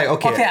sort of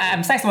okay,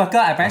 I'm sex worker.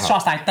 I'm very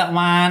short-sighted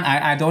one.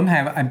 I don't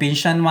have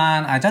ambition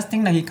one. I just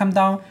think that he come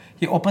down.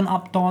 He opened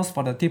up doors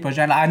for the Tea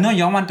Project. I know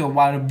you all want to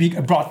want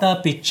a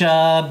broader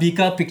picture,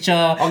 bigger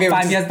picture.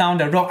 5 years down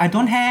the road. I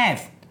don't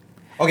have.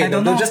 Okay,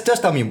 just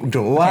tell me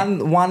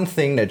one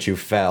thing that you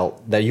feel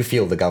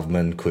the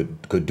government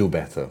could do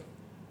better.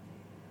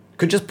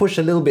 Could just push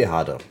a little bit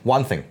harder.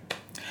 One thing.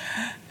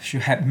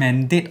 Should have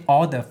mandate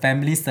all the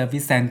family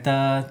service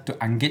center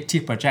to engage Tea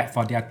Project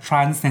for their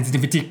trans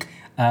sensitivity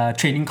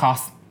training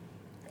course.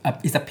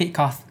 It's a paid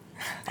course.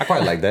 I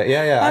quite like that.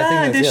 Yeah.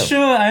 I think that's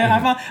sure.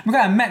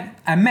 Because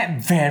I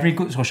met very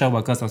good social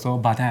workers also,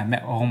 but then I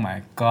met, oh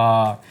my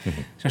God,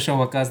 social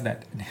workers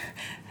that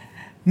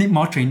need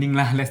more training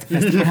lah. Let's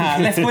put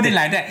it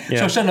like that.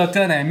 Yeah. Social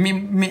worker that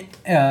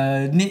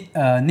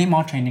need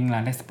more training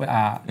lah. Let's put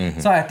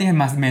So I think it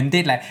must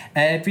mandate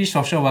every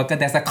social worker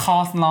there's a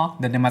course law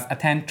that they must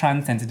attend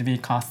trans sensitivity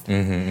course.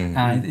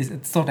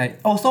 So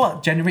that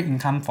also generate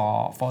income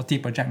for Tea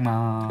Project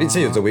ma. It's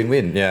a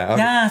win-win. Yeah.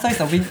 Okay. Yeah, so it's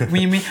a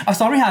win-win.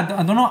 Sorry,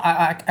 I don't know.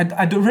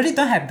 I really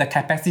don't have the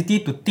capacity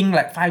to think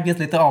 5 years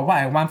later what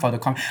I want for the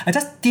I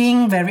just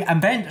think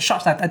I'm very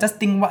short-sighted. I just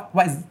think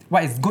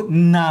what is good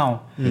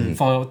now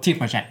for Tea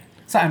Project.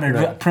 So I'm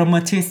a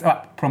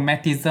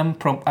pragmatism,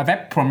 very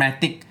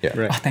pragmatic. Yeah.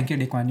 Right. Thank you,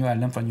 Lee Kuan Yew. I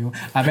learned from you.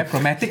 I'm very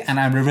pragmatic and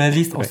I'm a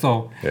realist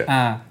also.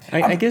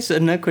 I guess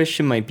another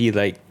question might be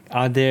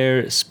are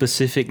there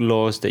specific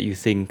laws that you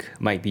think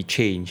might be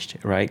changed,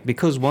 right?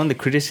 Because one of the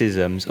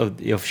criticisms of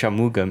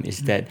Shanmugam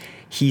is that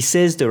he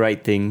says the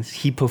right things,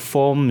 he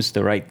performs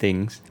the right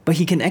things, but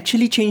he can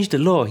actually change the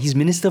law. He's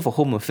Minister for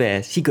Home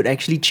Affairs. He could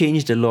actually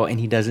change the law, and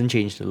he doesn't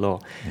change the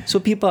law. So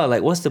people are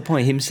like, what's the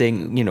point of him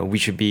saying, we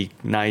should be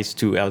nice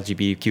to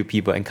LGBTQ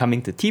people and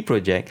coming to T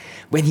Project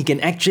when he can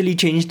actually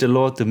change the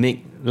law to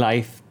make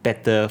life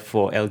better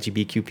for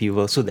LGBTQ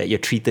people so that you're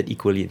treated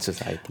equally in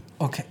society?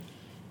 Okay,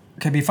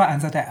 before I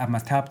answer that, I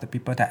must tell the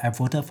people that I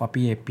voted for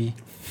PAP.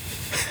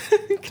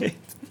 Okay.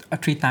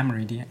 3 times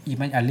already.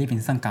 Even I live in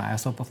Sengkang, I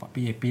also vote for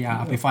PAP. You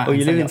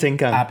live in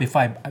Sengkang?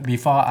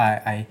 Before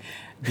I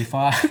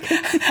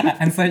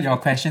answer your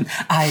question,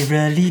 I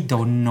really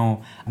don't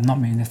know. I'm not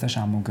Minister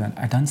Shanmugam.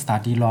 I don't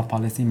study law,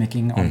 policy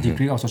making, or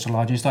degree of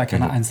sociology, so I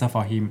cannot answer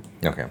for him.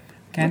 Okay.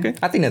 Can? Okay.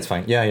 I think that's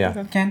fine.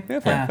 Yeah. Can?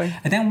 Yeah, fine.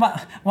 And then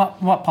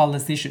what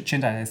policy should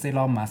change? I say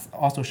law must,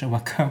 all social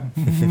worker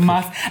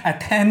must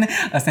attend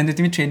a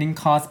sensitivity training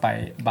course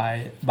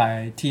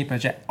by T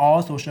Project.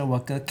 All social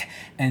worker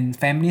and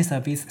family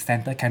service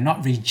center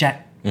cannot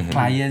reject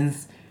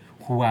clients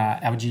who are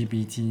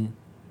LGBT.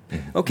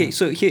 Okay,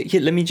 so here,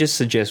 let me just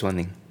suggest one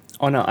thing.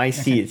 On our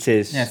IC, it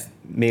says Yes.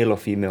 male or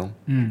female.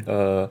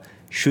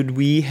 Should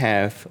we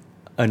have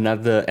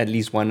at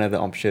least one other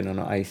option on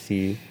our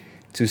IC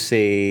to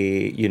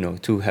say,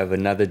 to have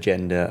another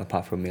gender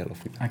apart from male or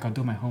female? I can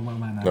do my homework,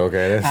 man.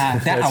 Okay,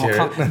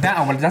 That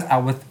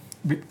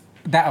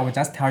I will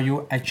just tell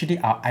you. Actually,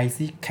 our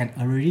IC can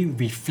already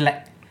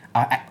reflect,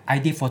 our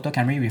ID photo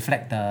can already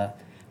reflect the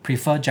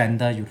preferred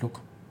gender you look.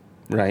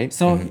 Right?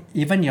 So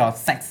even your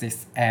sex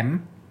is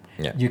M,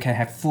 Yeah. you can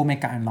have full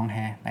makeup and long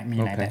hair like me,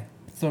 like Okay. that.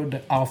 So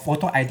our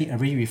photo ID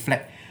already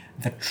reflect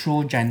the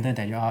true gender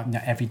that you are in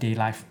your everyday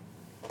life.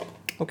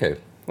 Okay.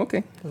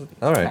 Okay.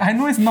 All right. I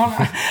know it's not.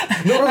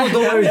 No,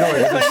 don't worry.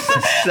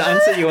 That's the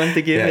answer you want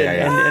to give,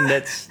 Yeah. and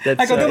that's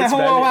I got do my it's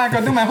homework valid. one. I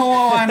got do my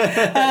homework one.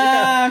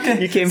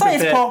 Okay. You came so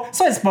it's prepared.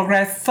 so it's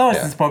progress. So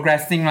Yeah. it's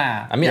progressing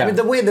lah. I mean,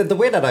 the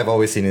way that I've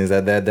always seen is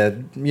that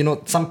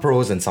some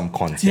pros and some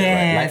cons here,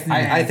 right? Yes,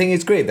 Like, I yes. think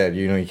it's great that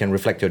you can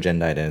reflect your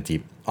gender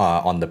identity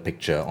on the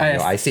picture on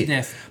your Yes, IC.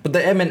 yes. But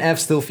the M and F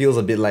still feels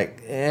a bit like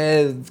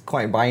it's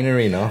quite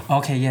binary, no?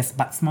 Okay, yes,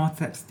 but small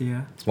steps,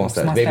 dear. Small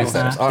steps, baby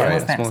steps. All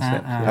right. Small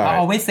steps, yeah. All I right.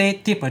 always say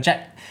T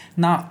Project.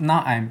 Now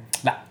I'm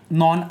like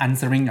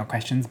non-answering your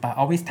questions, but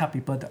I always tell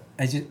people that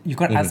you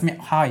got to ask me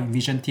how I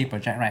envision T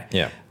Project, right?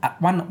 Yeah.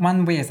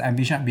 One way is I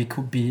envision we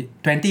could be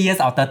 20 years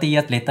or 30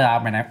 years later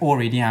when I'm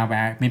old already, when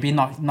I maybe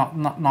not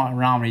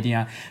around already.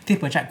 T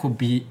Project could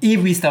be,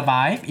 if we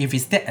survive, if we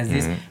still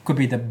exist, could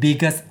be the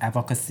biggest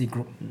advocacy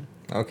group.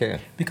 Okay.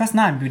 Because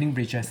now I'm building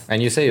bridges.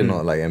 And you say you're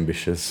not like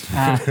ambitious.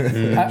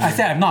 I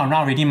said I'm not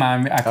around already,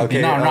 man. I could be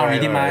Okay, not around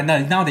alright, already,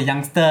 man. Now the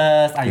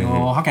youngsters,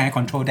 how can I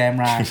control them,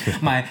 right?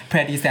 My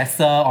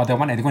predecessor or the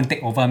one that's going to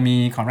take over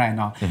me, correct or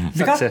not?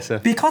 Successor.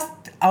 Because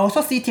I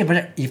also see T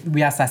Project, if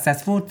we are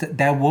successful,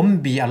 there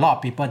won't be a lot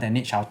of people that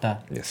need shelter.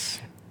 Yes.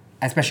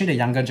 Especially the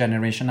younger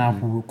generation now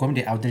who going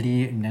to be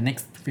elderly in the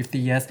next 50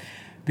 years.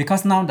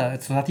 Because now the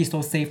society is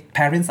so safe,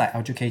 parents are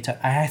educated.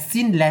 I have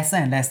seen lesser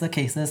and lesser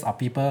cases of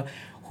people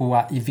who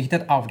are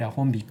evicted out of their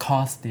home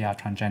because they are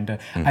transgender.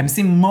 I'm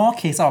seeing more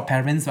cases of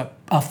parents,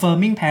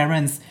 affirming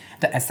parents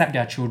that accept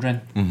their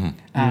children.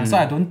 So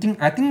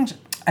I think,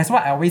 as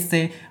what I always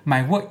say,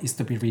 my work is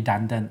to be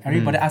redundant.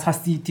 Everybody asks how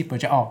CT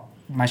project,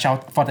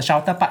 for the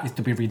shelter part is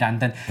to be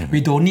redundant.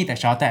 We don't need the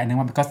shelter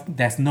anymore because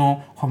there's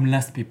no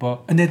homeless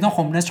people and there's no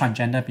homeless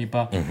transgender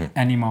people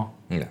anymore.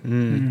 Yeah.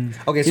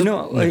 Okay.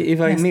 So if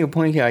I make a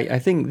point here, I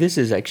think this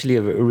is actually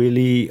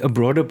a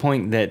broader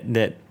point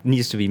that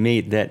needs to be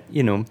made. That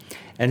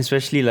and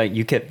especially like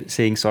you kept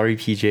saying sorry,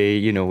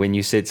 PJ. When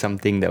you said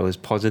something that was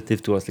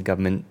positive towards the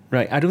government,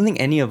 right? I don't think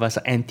any of us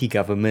are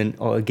anti-government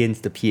or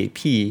against the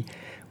PAP.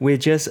 We're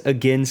just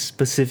against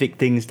specific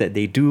things that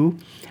they do,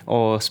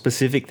 or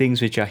specific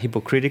things which are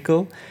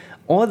hypocritical.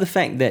 Or the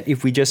fact that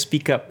if we just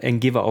speak up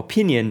and give our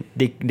opinion,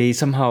 they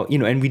somehow,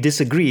 and we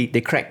disagree, they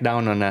crack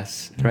down on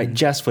us, right?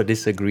 Just for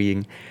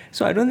disagreeing.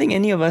 So I don't think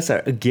any of us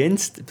are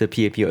against the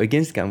PAP or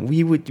against government.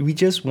 We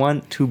just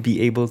want to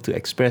be able to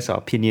express our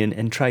opinion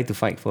and try to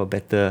fight for a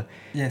better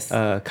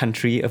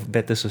country, a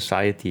better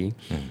society,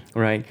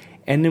 right?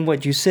 And then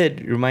what you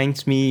said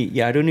reminds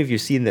me, I don't know if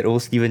you've seen that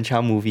old Stephen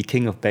Chow movie,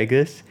 King of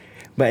Beggars.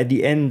 But at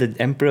the end, the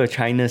Emperor of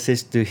China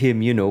says to him,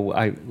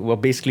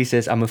 basically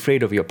says, I'm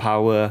afraid of your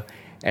power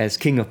as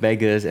king of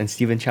beggars. And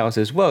Stephen Chow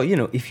says, well,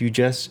 if you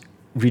just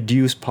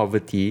reduce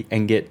poverty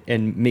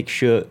and make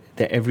sure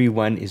that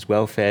everyone is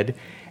well fed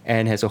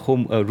and has a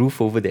roof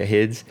over their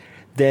heads,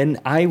 then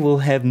I will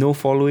have no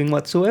following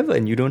whatsoever,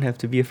 and you don't have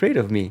to be afraid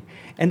of me.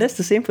 And that's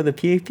the same for the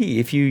PAP.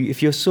 If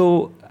you're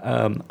so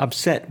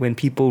upset when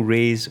people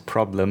raise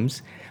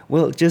problems,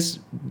 well, just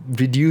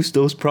reduce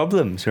those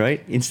problems,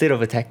 right? Instead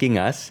of attacking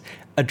us,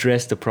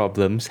 address the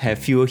problems, have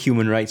fewer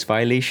human rights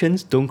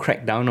violations, don't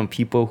crack down on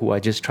people who are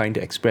just trying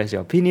to express their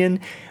opinion,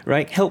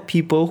 right? Help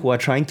people who are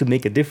trying to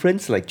make a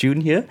difference, like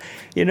June here,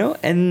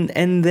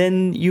 and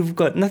then you've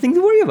got nothing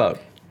to worry about.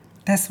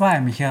 That's why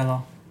I'm here,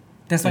 lor.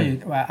 That's why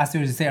I asked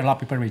you to say a lot of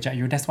people reject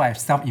you. That's why I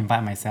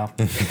self-invite myself.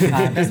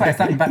 That's why I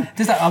self-invite.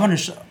 That's why I want to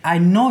show, I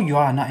know you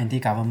are not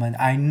anti-government.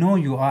 I know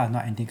you are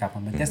not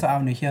anti-government. That's why I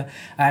want to hear.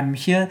 I'm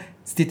here,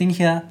 sitting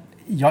here,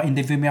 you're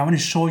interviewing me. I want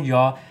to show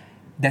you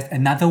there's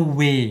another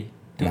way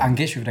to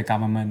engage with the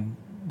government.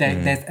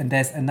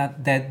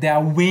 There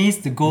are ways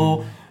to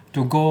go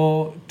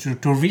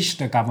to reach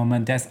the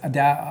government.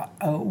 There are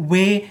a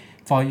way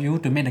for you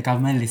to make the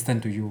government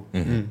listen to you.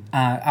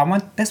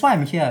 That's why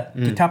I'm here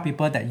to tell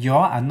people that you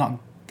are not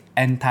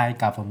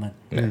anti-government,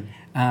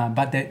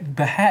 but that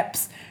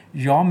perhaps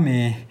you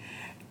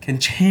can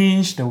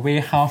change the way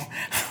how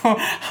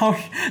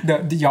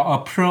your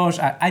approach.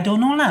 I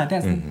don't know lah.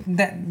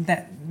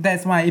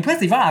 That's why.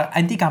 Because if you are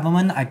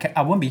anti-government,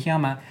 I won't be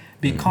here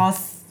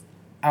because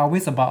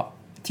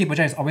Tea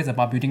Project is always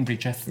about building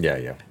bridges.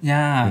 Yeah.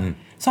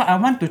 So I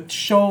want to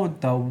show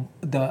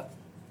the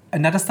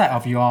another side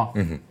of your.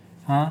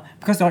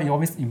 Because you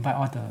always invite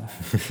all the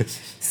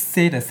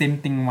say the same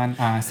thing one.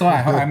 So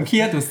I'm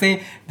here to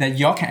say that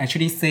you can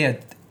actually say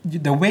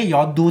the way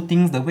you do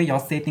things, the way you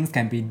say things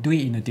can be do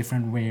it in a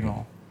different way,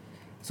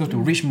 so to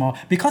reach more.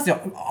 Because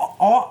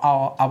all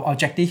our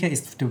objective here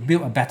is to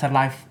build a better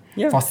life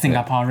for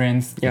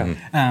Singaporeans.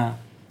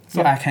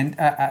 So I can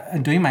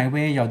doing my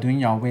way, you're doing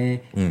your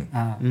way.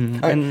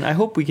 And I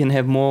hope we can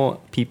have more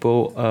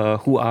people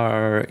who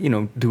are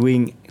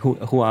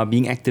who are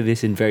being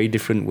activists in very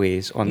different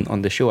ways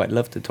on the show. I'd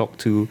love to talk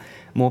to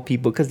more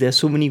people because there's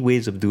so many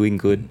ways of doing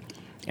good,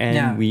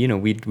 and we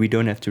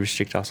don't have to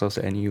restrict ourselves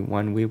to any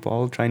one way. We're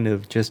all trying to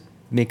just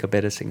make a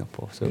better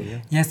Singapore. So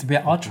yes,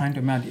 we're all trying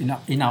to make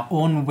in our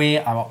own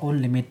way, our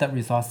own limited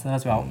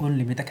resources, our own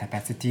limited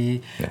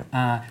capacity.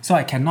 So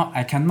I cannot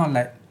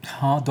like.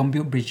 Don't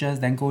build bridges,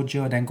 then go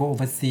jail, then go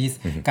overseas,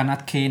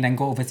 cannot cane, then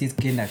go overseas,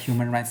 gain the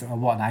human rights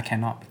award. I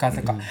cannot because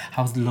I got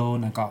house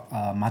loan, I got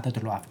mother to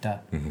look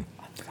after.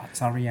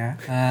 Sorry,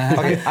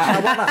 Okay,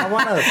 I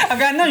wanna.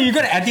 Okay, no, you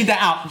gotta edit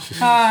that out.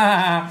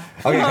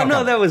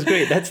 No, that was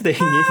great. That's the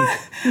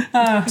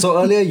thing. So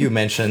earlier you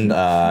mentioned,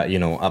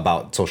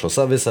 about social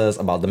services,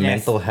 about the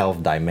mental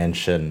health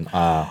dimension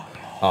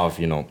of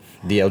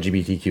the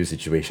LGBTQ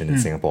situation in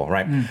Singapore,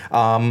 right?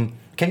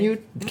 Can you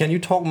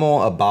talk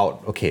more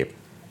about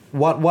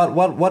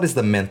what is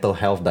the mental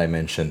health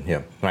dimension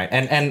here, right?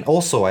 And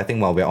also, I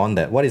think while we're on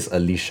that, what is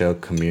Alicia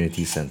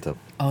Community Centre?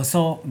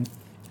 So,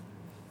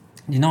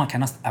 I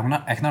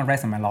cannot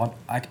rest on my law.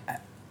 I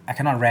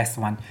cannot rest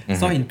one.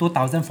 So in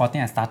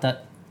 2014, I started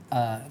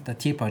the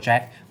Tea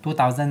Project.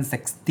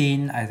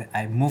 2016,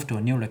 I moved to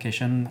a new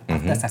location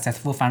after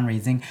successful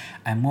fundraising.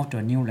 I moved to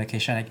a new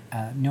location,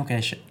 new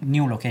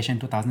location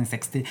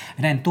 2016.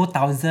 And then in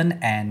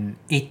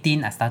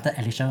 2018, I started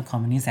Alicia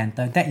Community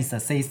Centre. That is a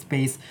safe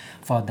space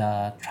for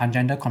the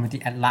transgender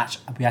community at large.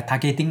 We are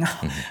targeting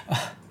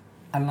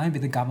aligned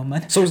with the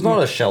government. So it's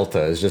not a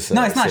shelter, it's just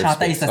no, it's not a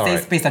shelter, space. it's a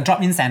safe space, a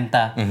drop-in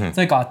center. So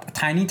you got a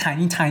tiny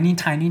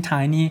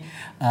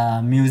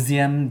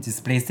museum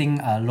displaying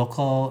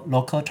local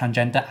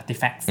transgender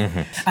artifacts.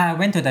 I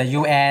went to the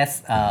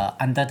US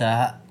under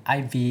the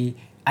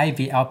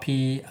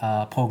IVLP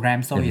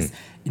program, so it's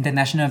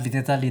International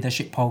Visitor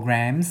Leadership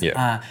Programs.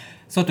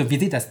 So to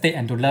visit the state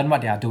and to learn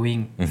what they are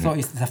doing. So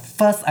it's the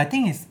first, I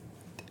think it's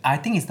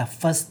the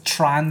first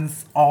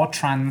all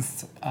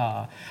trans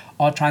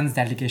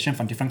delegation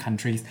from different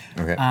countries.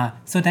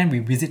 So then we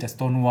visit the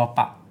Stonewall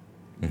Park.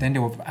 Then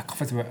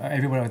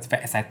everybody was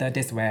very excited.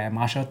 That's where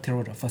Marshall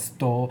threw the first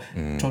stone,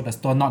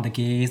 not the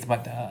gays,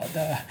 but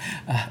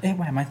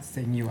why am I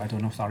saying you? I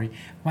don't know, sorry.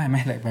 Why am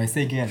I like, when I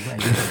say gay, I do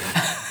again.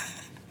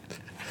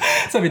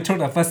 So we threw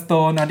the first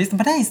stone, but then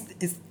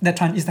it's the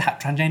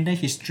transgender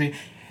history.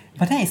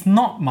 But then it's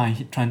not my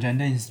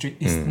transgender history.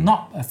 It's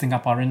not a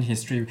Singaporean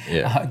history.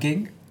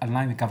 Again,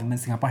 aligned with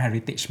government Singapore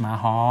Heritage So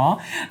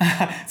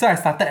I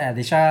started at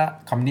Alicia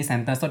Community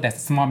Centre. So there's a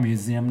small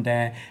museum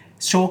there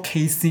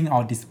showcasing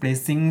or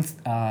displaying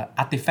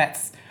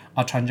artifacts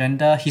of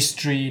transgender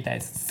history.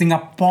 That's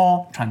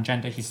Singapore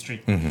transgender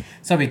history.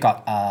 So we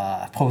got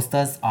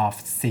posters of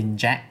Saint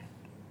Jack,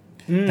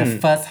 the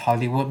first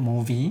Hollywood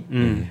movie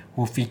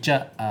who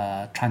featured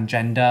a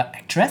transgender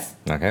actress.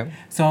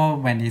 So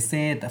when they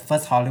say the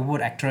first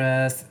Hollywood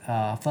actress,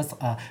 first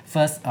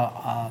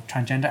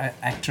transgender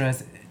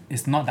actress,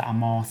 it's not the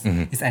Amos.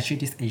 It's actually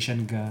this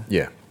Asian girl.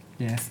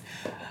 Yes.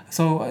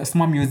 So a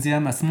small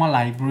museum, a small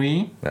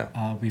library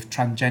with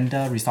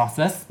transgender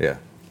resources.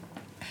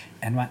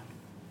 And what?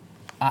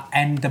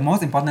 And the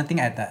most important thing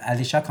at the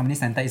Alicia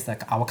Community Centre is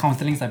our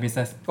counselling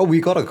services. Oh,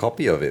 we got a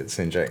copy of it,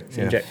 Saint Jack.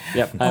 Yep,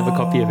 I have a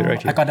copy of it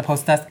right here. I got the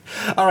posters.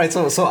 All right,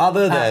 so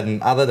other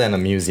than a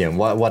museum,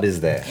 what is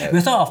there? We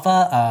also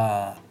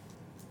offer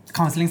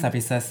counselling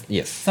services.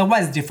 Yes. So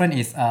what is different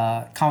is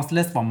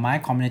counsellors from my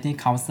community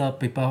counsel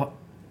people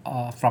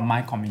from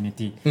my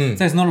community.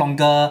 So it's no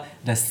longer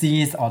the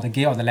cis or the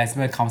gay or the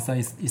lesbian counsel.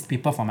 It's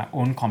people from my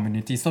own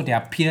community. So they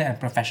are peer and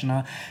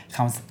professional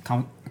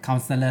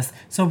counselors.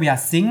 So we are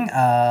trying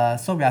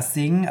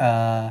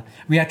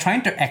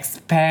to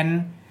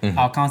expand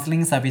our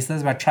counseling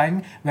services. We're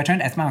trying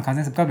to expand our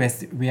counseling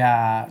because we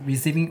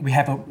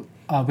have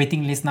a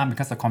waiting list now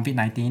because of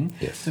COVID-19.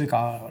 Yes. So we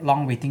got a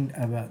long waiting,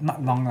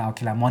 not long now,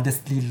 okay, like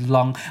modest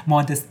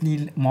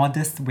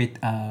with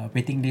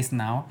waiting list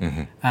now.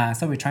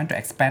 So we're trying to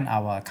expand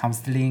our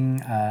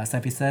counseling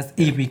services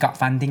if we got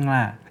funding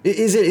lah.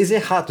 Is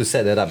it hard to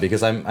set that up?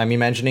 Because I'm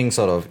imagining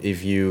sort of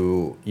if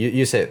you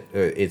said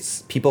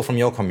it's people from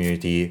your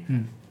community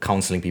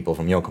counseling people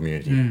from your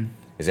community.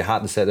 Is it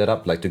hard to set that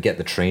up, like to get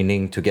the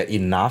training, to get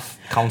enough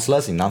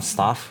counselors, enough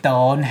staff?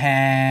 Don't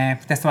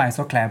have. That's why I'm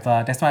so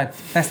clever. That's why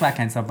I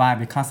can survive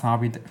because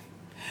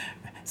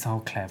so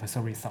clever,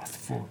 so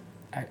resourceful.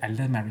 I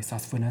learned my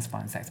resourcefulness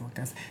from sex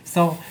workers.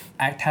 So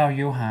I tell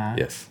you,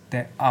 Yes.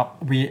 that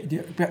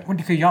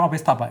you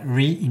always talk about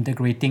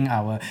reintegrating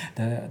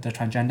the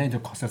transgender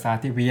into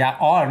society. We are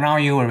all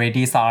around you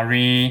already.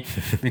 Sorry,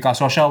 we got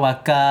social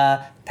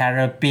worker,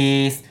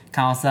 therapists,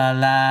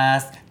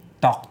 counselors,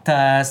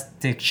 doctors,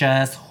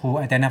 teachers who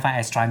identify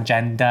as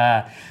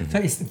transgender. So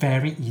it's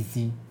very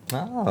easy.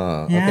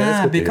 Oh, okay, Yeah,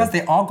 that's good to because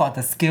hear. they all got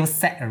the skill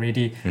set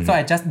already. So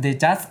I just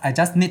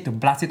need to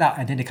blast it out,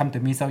 and then they come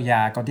to me. So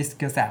yeah, I got this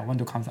skill set. I want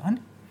to counsel on.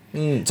 So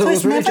it's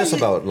it's really never just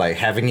about like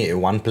having it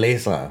in one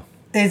place.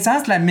 It's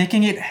just like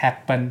making it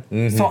happen.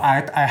 So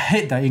I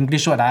hate the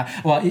English word.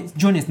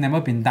 June is never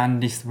been done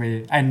this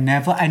way. I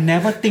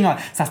never think of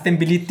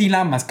sustainability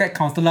lah. Must get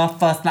counselor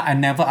first lah.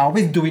 I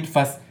always do it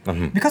first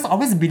because I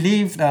always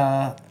believe.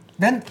 I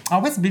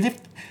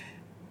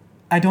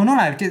don't know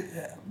like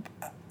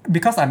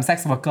because I'm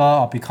sex worker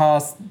or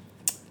because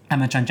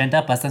I'm a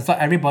transgender person, so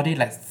everybody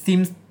like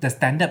seems the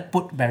standard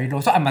put very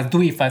low. So I must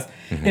do it first.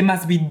 It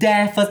must be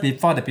there first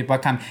before the people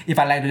come. If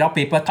I like your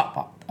paper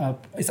top,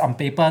 it's on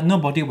paper,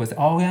 nobody will say,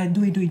 oh yeah,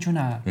 do it,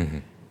 Juna.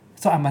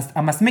 So I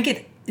must make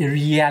it a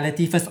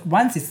reality first.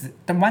 Once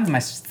my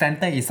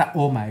center is up,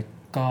 oh my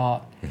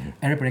God,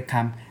 everybody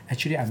come.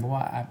 Actually, I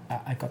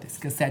got this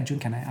skill set. June,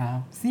 can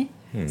I see?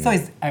 So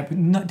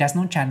there's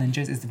no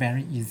challenges. It's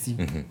very easy.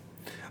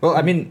 Well,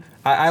 I mean,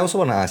 I also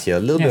want to ask you a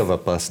little bit of a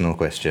personal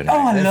question.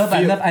 Oh, right?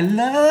 I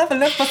love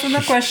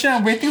personal question.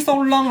 I'm waiting so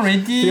long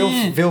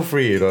already. Feel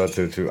free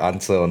to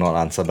answer or not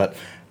answer, but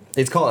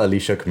it's called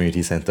Alicia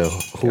Community Center.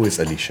 Who is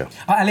Alicia?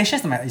 Alicia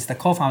is the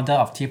co-founder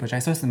of T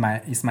Project. So it's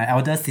my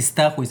elder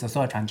sister who is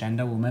also a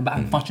transgender woman, but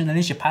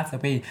unfortunately she passed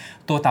away in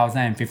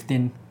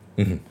 2015.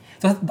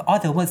 So all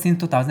the words since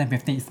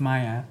 2015 is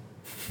mine.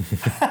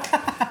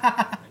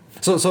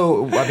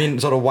 So I mean,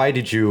 sort of, why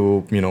did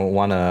you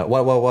wanna?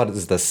 What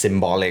is the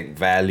symbolic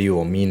value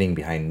or meaning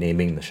behind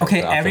naming the shelter?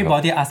 Okay,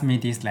 everybody asked me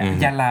this.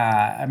 Like, yeah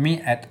lah. I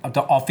mean, at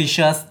the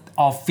official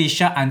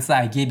answer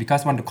I gave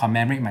because I want to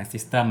commemorate my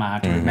sister,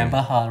 to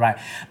remember her, right?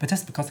 But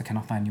just because I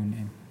cannot find a new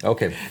name.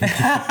 Okay.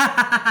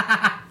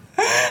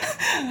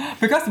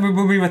 Because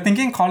we were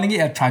thinking calling it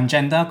a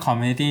transgender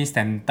community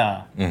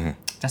center,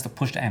 just to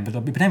push the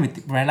envelope. But then we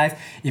realized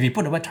if we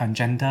put the word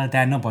transgender,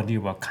 then nobody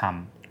will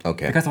come.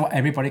 Okay. Because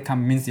everybody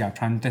come means you're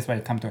trans. That's why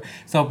you come to.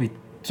 So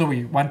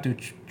we want to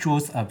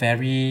choose a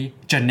very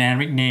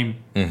generic name,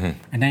 and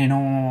then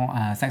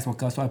sex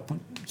workers.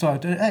 So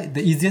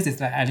the easiest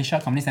is like Alicia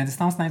Community Center.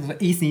 Sounds nice. So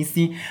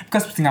ACC,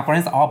 because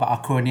Singaporeans are all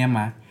about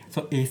acronym.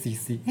 So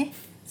ACC,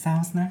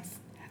 sounds nice.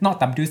 Not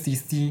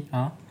WCC,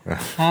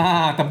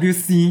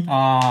 WC.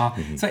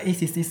 So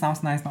ACC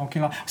sounds nice.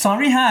 Okay,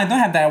 sorry, I don't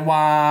have that.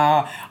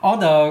 Wow, all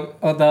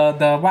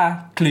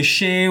the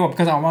cliche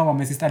because I want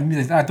my sister.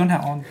 I don't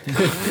have all.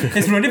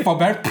 It's really for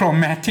very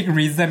pragmatic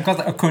reason because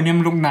the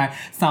acronym look nice,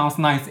 sounds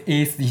nice.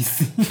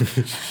 ACC.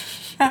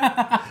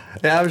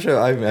 Yeah, I'm sure.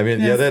 I mean,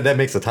 that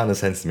makes a ton of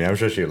sense to me. I'm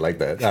sure she would like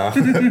that.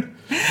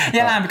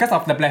 Because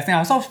of the blessing. I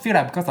also feel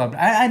like because of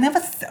I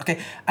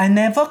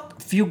never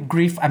feel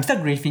grief. I'm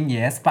still grieving,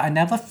 yes, but I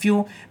never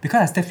feel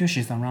because I still feel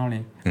she's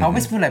around. I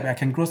always feel like I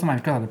can grow so much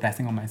because of the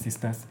blessing of my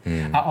sisters.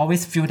 I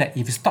always feel that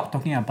if you stop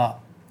talking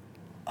about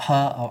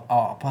her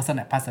or a person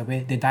that passed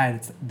away, they die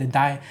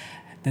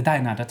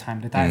another time.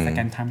 They die a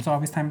second time. So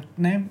always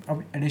name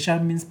Alicia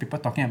means people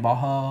talking about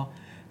her.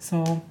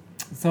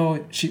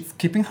 So she's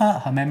keeping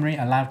her memory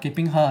alive,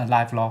 keeping her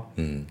alive,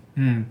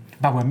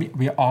 But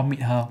we all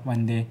meet her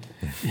one day.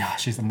 Yeah,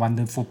 she's a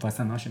wonderful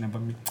person. She never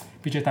meet.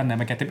 PJ Tan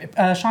never get to meet.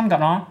 Sean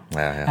got on.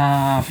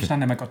 Yeah. PJ Tan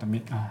never got to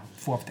meet.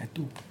 Full of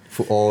tattoo.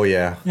 Oh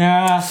yeah.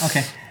 Yeah.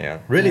 Okay. Yeah.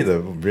 Really, the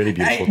really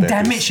beautiful tattoos.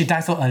 Damn it, she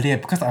died so early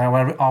because I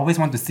always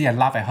want to see and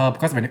laugh at her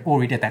because when they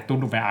already tattoo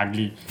look very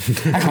ugly.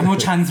 I got no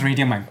chance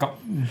already. My God.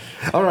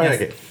 All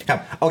right.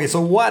 Yes. Okay. So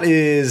what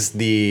is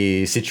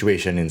the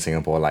situation in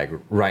Singapore like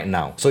right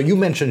now? So you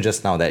mentioned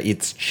just now that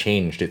it's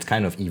changed. It's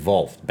kind of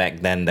evolved.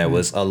 Back then, there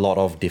was a lot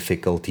of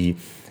difficulty,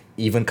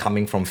 even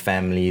coming from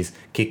families,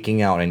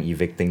 kicking out and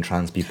evicting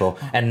trans people.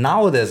 And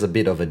now there's a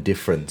bit of a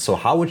difference. So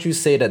how would you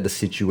say that the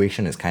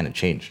situation has kind of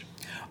changed?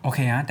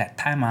 Okay, that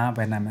time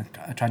when I'm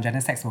a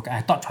transgender sex worker,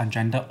 I thought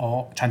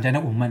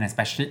transgender women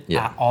especially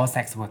Yeah. are all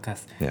sex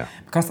workers. Yeah.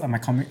 Because I'm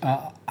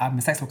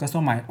a sex worker,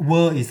 so my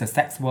world is the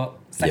sex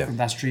Yeah.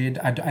 industry.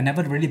 I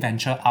never really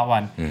venture out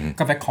one.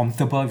 Got very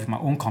comfortable with my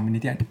own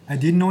community. I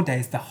didn't know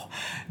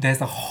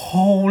there's a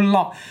whole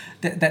lot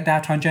that there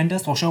are transgender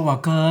social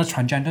workers,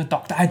 transgender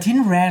doctors. I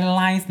didn't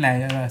realize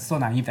so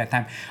naive that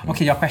time.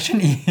 Okay, your question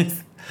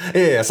is.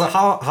 Yeah. So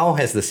how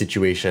has the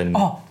situation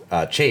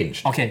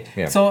changed? Okay,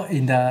 Yeah. so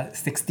in the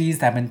 60s,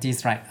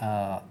 70s, right,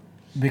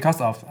 because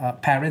of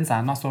parents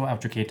are not so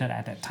educated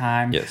at that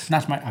time, Yes.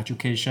 not much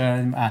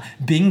education,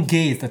 being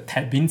gay is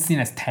being seen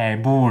as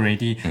taboo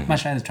already,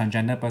 much less a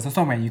transgender person.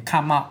 So when you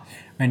come out,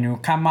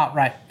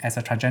 right, as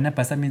a transgender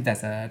person, means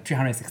there's a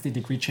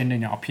 360-degree change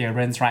in your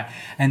appearance, right?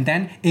 And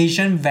then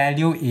Asian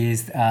value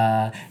is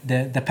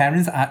the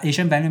parents are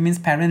Asian value means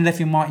parents love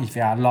you more if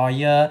you are a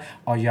lawyer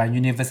or you are a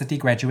university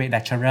graduate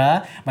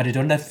lecturer, but they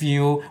don't love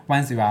you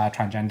once you are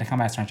transgender,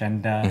 come as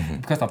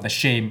transgender because of the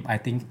shame. I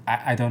think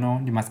I don't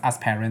know. You must ask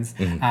parents.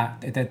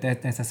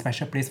 There's a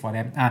special place for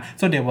them.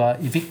 So they will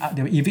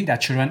evict their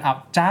children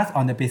out just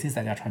on the basis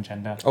that they are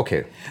transgender.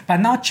 Okay. But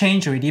now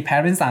change already.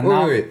 Parents are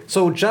now Wait.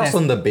 So just Yes.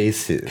 on the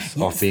basis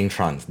of being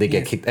trans, they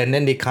get Yes. kicked and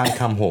then they can't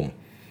come home.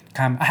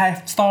 I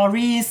have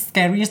scary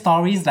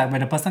stories like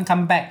when the person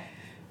come back,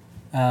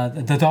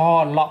 the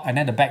door locked and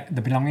then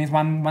the belongings,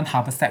 one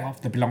haversack of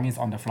the belongings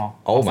on the floor.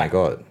 Oh my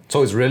god.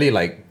 So it's really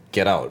like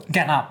get out.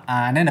 Get up.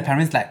 And then the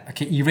parents like,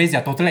 okay,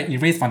 you're totally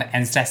erased from the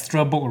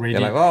ancestral book already.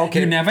 You're like, oh,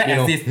 okay, You never you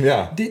know, exist.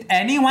 yeah. Did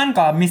anyone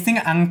got a missing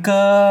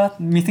uncle,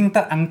 missing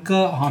third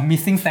uncle, or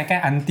missing second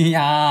auntie?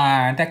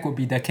 That could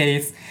be the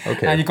case.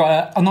 Okay. You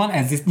got a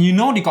non-exist. You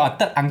know you got a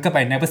third uncle but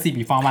you never see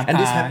before one. And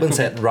this could happens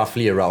be at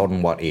roughly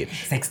around what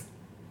age? 6.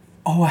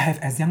 Oh, I have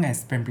as young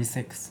as primary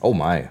 6. Oh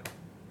my.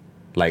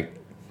 Like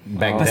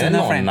back then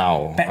Personal or friend.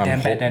 now? Back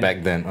then.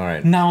 Back then. All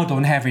right. Now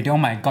don't have it. Oh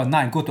my god!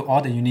 Now I go to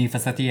all the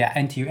university at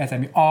NTU,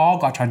 SMU, all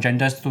got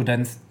transgender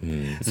students.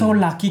 So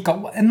lucky.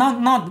 Got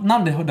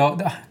not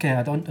the okay.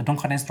 I don't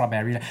call them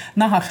strawberry.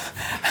 Now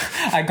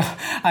I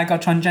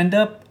got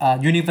transgender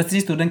university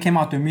student came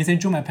out to me saying,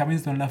 "Joe, my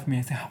parents don't love me."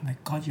 I said, "Oh my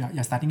god,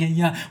 you're starting a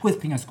year. Who is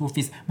paying your school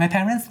fees? My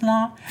parents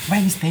lah. Where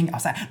are you staying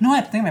outside? No,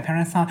 I'm staying at my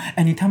parents' house.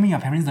 And you tell me your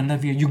parents don't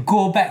love you. You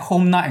go back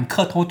home now and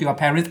curtle to your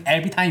parents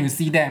every time you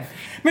see them.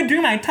 But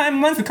during my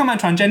time, once you come out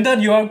transgender,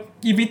 you are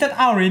evicted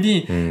out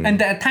already. And at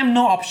that time,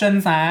 no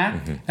options.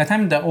 That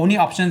time, the only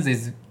options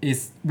is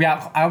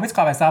I always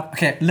call myself,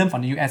 okay, learn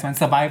from the US one,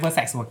 survivor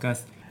sex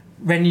workers.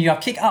 When you are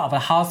kicked out of a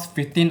house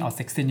 15 or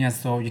 16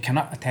 years old, you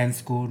cannot attend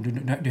school.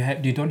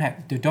 You don't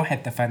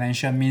have the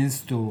financial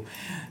means to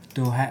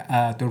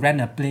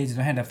rent a place. You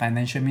don't have the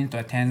financial means to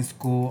attend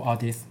school. All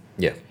this.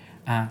 Yeah.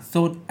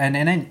 So and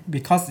then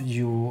because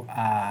you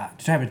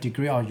don't have a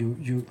degree or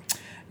you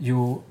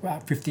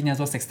 15 years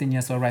old, 16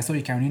 years old, right? So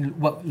you can only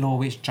work low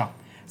wage job,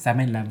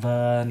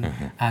 7-Eleven.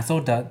 So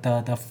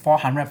the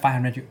 400,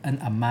 500 you earn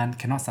a month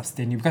cannot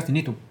sustain you because you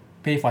need to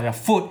pay for your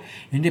food,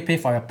 you need to pay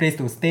for your place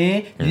to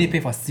stay, you need to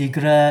pay for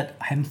cigarette,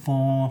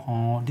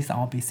 handphone. These are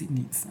all basic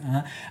needs.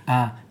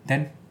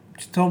 Then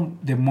so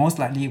they most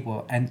likely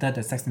will enter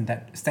the sex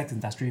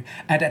industry.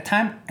 At that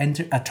time,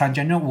 a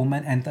transgender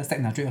woman enter sex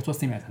industry also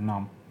seemed as a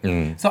norm.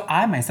 So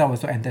I myself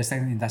also entered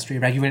sex industry.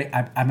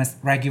 I'm a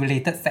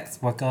regulated sex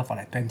worker for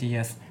like 20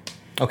 years.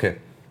 Okay.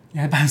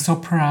 Yeah, but I'm so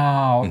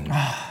proud.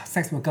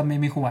 Sex worker made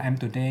me who I am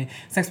today.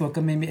 Sex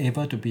worker made me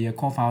able to be a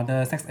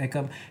co-founder.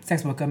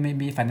 Sex worker made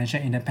me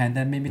financial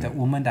independent. Made me the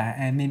woman that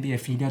I am. Made me a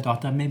filial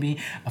daughter. Made me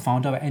a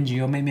founder of an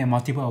NGO. Made me a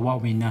multiple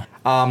award winner.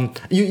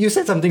 You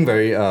said something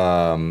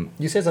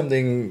you said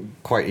something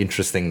quite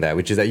interesting there,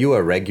 which is that you are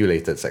a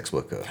regulated sex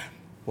worker.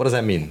 What does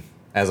that mean,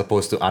 as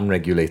opposed to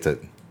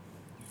unregulated?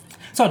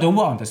 So I don't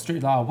work on the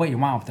street. I work in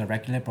one of the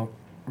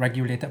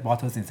regulated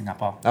brothels in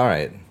Singapore. All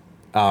right.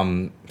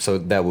 So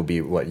that would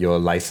be what, your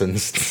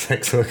licensed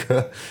sex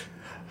worker?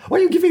 Why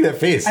are you giving that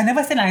face? I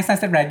never said license, I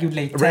said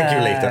regulated.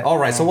 Regulated. All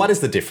right. So what is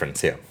the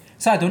difference here?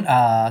 So I don't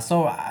have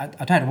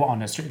to work on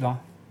the street.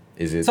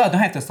 Is it? So I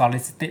don't have to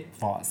solicit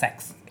for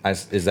sex.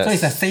 Is that? So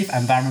it's a safe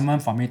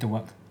environment for me to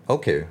work.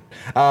 Okay.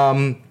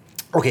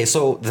 Okay.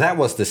 So that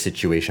was the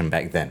situation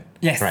back then.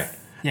 Yes. Right.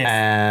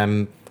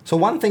 Yes. So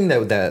one thing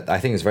that I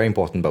think is very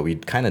important, but we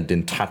kind of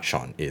didn't touch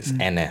on, is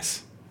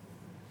NS.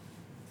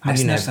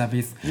 National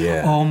service.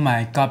 Yeah. Oh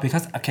my god!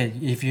 Because okay,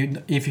 if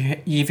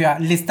you are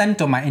listen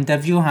to my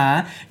interview,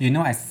 you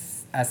know I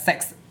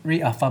sex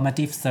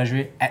reaffirmative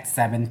surgery at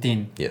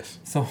 17. Yes.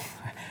 So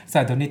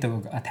I don't need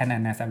to attend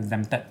NS. I'm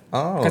exempted.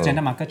 Oh. Because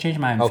gender marker changed.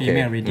 I'm Okay.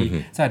 female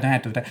already, so I don't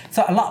have to do that.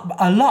 So a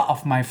lot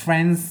of my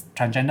friends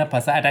transgender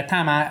person at that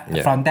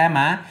time from them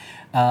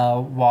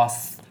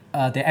was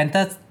they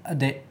entered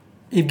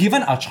if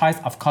given a choice,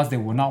 of course, they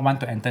would not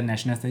want to enter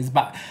national service.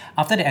 But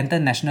after they enter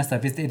national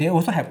service, they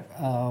also have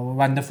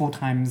wonderful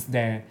times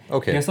there.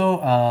 Okay. They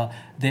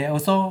are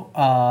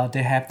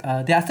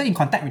still in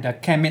contact with the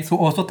campmates who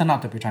also turn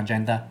out to be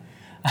transgender.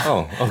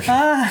 Oh,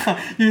 okay.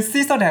 You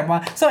see, so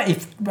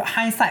if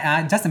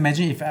hindsight, just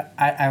imagine if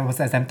I was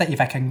exempted, if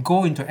I can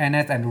go into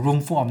NS and a room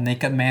full of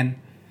naked men.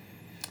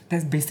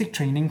 That's basic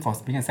training for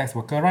being a sex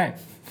worker, right?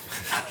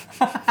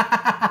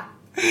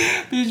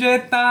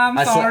 PJ Tam,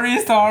 sorry.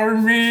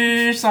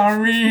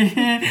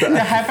 You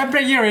have a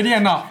break here already or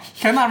not?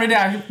 Cannot already.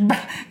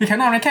 You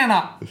cannot.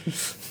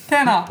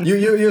 Cannot.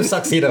 You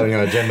succeed on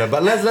your agenda,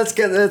 but let's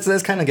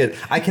kind of get.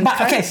 I can.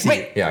 But okay, see.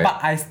 wait. Yeah,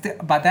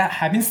 But that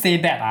having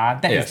said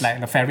that, that Yes. is like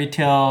the fairy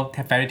tale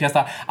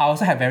stuff. I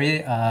also have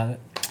very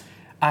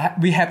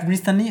we have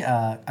recently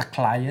a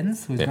client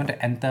who's going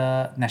to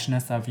enter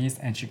national service,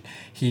 and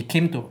he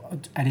came to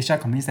Alicia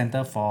Community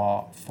Center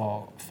for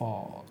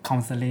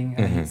counseling.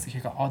 And he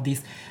got all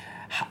this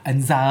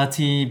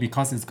anxiety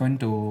because it's going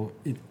to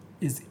it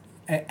is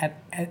at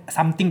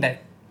something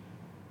that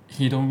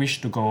he don't wish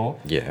to go.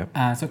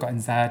 Yeah. So got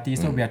anxiety.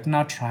 So we are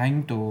now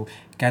trying to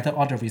gather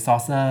all the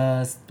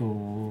resources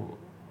to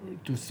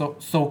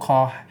so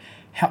called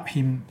help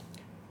him.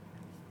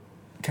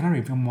 Cannot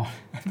reveal more.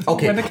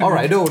 Okay, all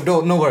right, no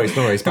worries.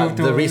 But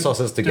the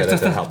resources together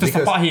to help. To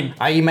support him.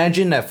 I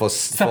imagine that for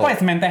Support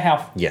his mental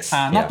health. Yes,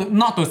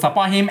 Not to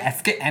support him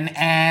escape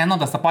and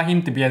not to support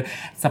him to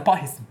support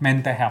his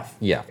mental health.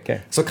 Yeah. Okay.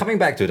 So coming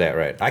back to that,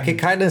 right? I can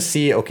kind of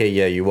see. Okay,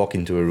 yeah, you walk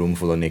into a room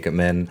full of naked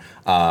men.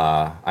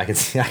 I can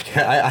see.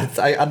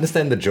 I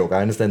understand the joke.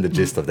 I understand the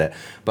gist of that.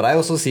 But I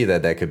also see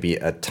that there could be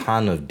a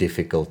ton of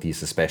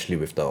difficulties, especially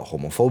with the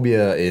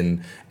homophobia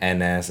in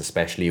NS,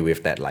 especially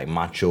with that like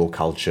macho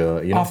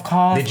culture. You know, Of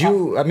course. Did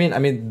you? I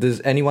mean,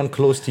 does anyone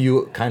close to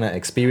you kind of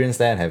experience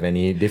that? Have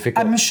any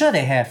difficulties? I'm sure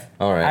they have.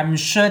 All right. I'm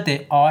sure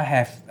they all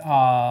have.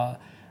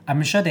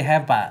 I'm sure they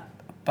have, but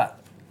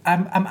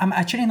I'm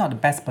actually not the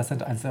best person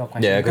to answer your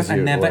question, Yeah, because 'cause I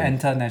you never weren't.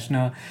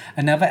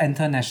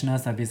 enter national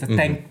services.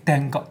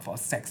 Thank God for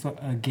sex work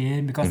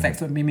again, because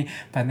sex work made me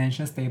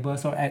financial stable.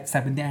 So at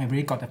 17, I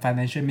really got the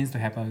financial means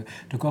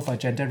to go for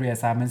gender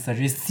reassignment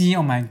surgery. See,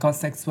 oh my God,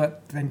 sex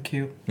work. Thank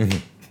you.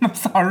 I'm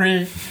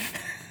sorry.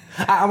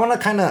 I want to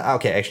kind of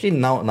okay. Actually,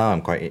 now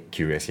I'm quite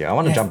curious here. I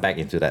want to Yes. jump back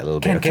into that a little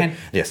Can- bit. Okay. can.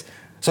 Yes.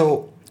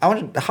 So I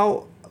want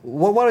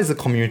what is the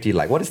community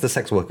like? What is the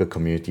sex worker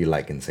community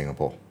like in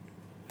Singapore?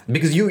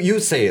 Because you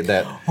say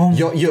that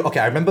you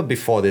okay. I remember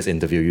before this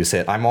interview, you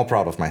said I'm more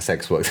proud of my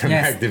sex work than my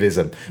Yes.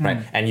 activism, right?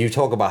 And you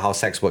talk about how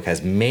sex work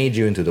has made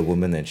you into the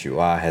woman that you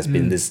are, has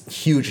been this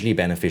hugely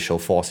beneficial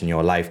force in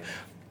your life.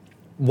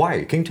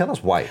 Why? Can you tell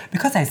us why?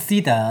 Because I see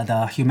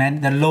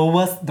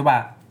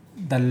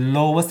the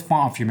lowest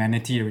form of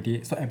humanity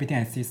already. So everything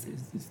I see is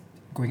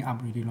going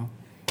up really long.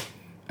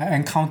 I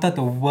encountered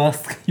the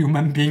worst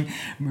human being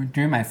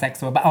during my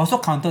sex work, but I also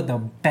encountered the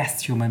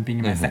best human being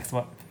in my sex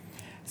work.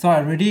 So I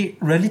really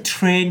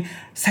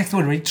sex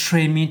work really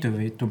trained me to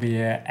be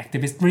an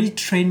activist, really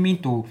trained me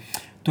to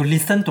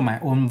listen to my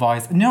own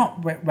voice. You know,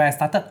 when I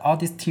started all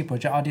this tea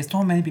project,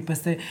 so many people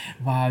say,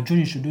 wow, June,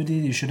 you should do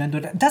this, you shouldn't do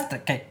that. That's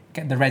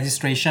the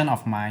registration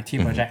of my tea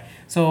project.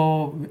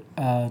 So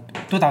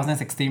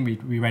 2016,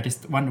 we want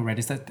to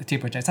register the tea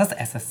project just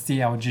as a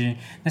CLG,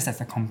 just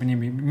as a company.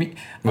 Wait,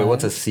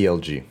 what's a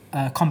CLG?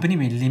 Company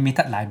with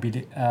limited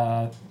liability,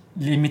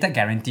 limited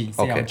guarantee,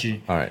 CLG.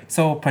 Okay, all right.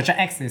 So Project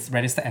X is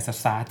registered as a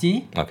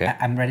society. Okay.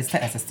 I'm registered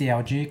as a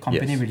CLG,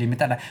 company Yes. with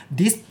limited.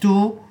 These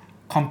two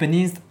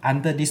companies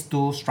under these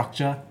two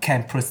structure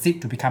can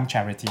proceed to become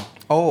charity.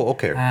 Oh,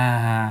 okay.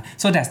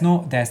 So there's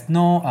no there's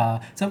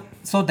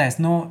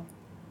no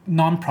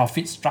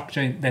non-profit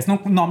structure. There's no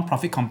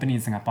non-profit company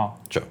in Singapore.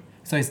 Sure.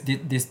 So it's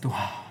these two.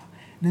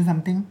 Then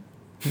something.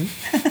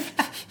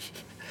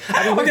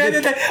 I mean,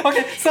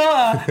 Okay.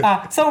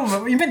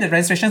 So even the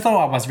registration, so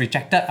I was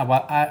rejected.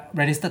 I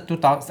registered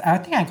 2000. I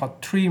think I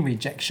got 3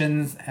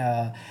 rejections.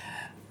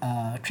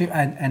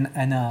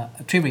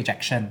 Three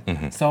rejection.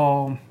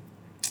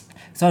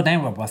 So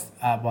then it was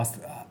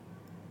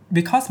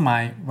because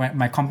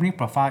my company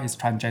profile is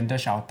transgender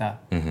shelter.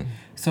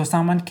 So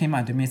someone came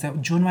up to me and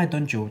said, June, why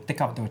don't you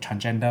take out the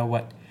transgender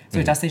word? So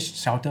it just says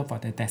shelter for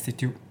the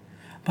destitute.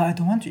 But I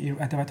don't want to.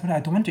 I told her I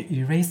don't want to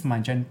erase my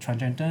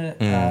transgender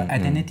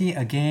identity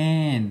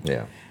again.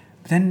 Yeah.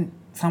 Then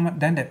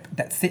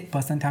that sick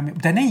person tell me,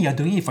 then you're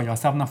doing it for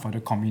yourself, not for the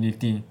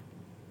community.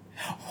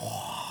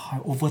 I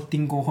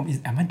overthink. Go home.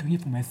 Am I doing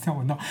it for myself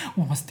or not?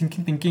 I was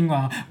thinking.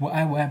 Will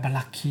I be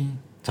lucky?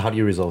 So how do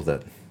you resolve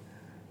that?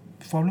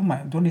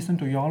 Don't listen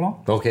to y'all lor.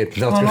 Okay,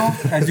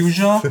 that's good. As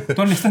usual.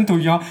 Don't listen to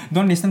y'all.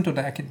 Don't listen to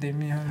the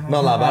academia.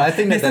 No lah, but I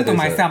think listen that to is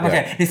myself. yeah.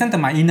 Okay, listen to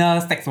my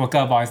inner sex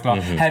worker voice lor.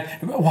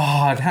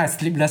 I had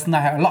sleepless night.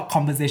 I had a lot of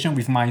conversation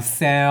with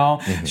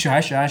myself. Should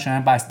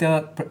I? But I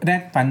still.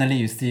 Then finally,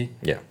 you see.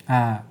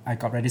 Yeah. I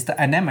got registered,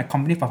 and then my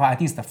company profile, I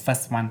think it's the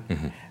first one.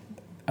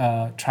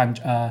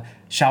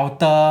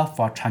 Shelter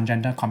for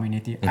transgender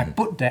community. I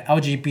put the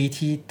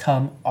LGBT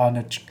term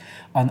on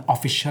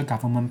official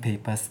government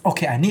papers.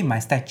 Okay, I need my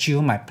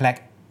statue, my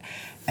plaque,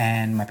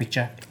 and my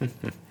picture.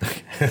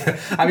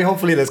 I mean,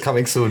 hopefully that's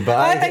coming soon.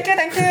 But Thank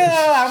you.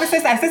 I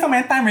say so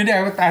many times already.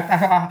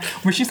 I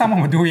wishing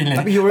someone would do it.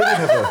 I mean, you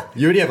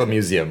already have a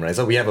museum, right?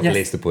 So we have a Yes.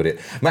 place to put it.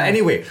 But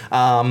anyway,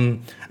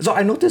 so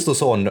I noticed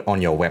also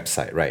on your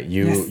website, right?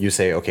 You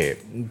say, okay,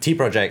 Tea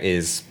Project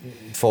is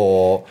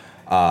for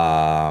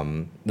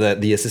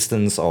the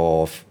assistance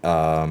of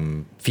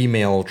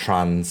female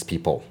trans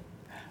people.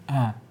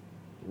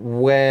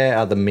 Where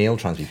are the male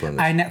trans people in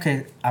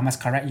this? I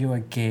must correct you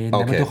again.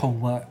 Okay. Never do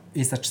homework.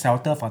 It's a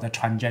shelter for the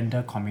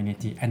transgender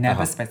community. I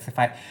never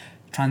specified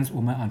trans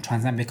woman or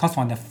trans man because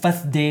from the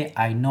first day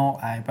I know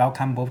I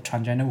welcome both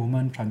transgender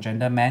women,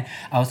 transgender men.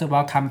 I also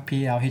welcome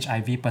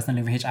PL-HIV, person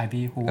living with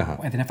HIV who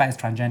identify as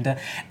transgender.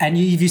 And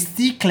if you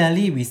see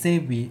clearly, we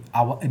say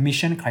our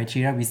admission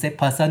criteria, we say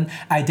person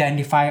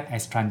identify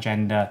as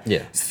transgender.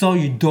 Yeah. So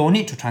you don't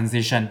need to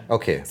transition.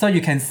 Okay. So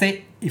you can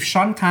say, if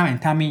Sean come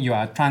and tell me you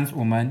are a trans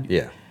woman,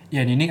 Yeah.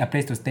 and you need a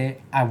place to stay,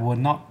 I will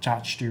not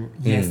judge you.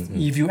 Yes,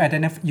 if you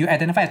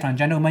identify as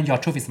transgender woman, your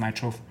truth is my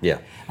truth. Yeah.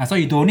 So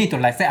you don't need to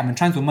like say I'm a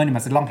trans woman, you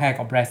must have long hair,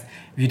 got breast.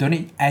 You don't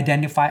need to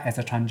identify as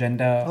a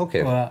transgender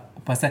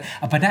person.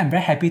 But then I'm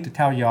very happy to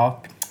tell you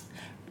all,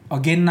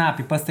 again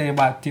people say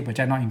what T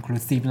project not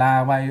inclusive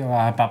lah, why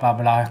blah blah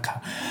blah.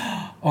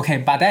 Okay,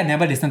 but then I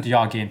never listen to you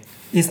all again.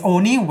 It's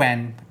only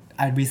when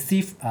I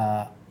receive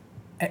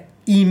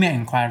email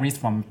inquiries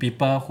from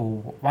people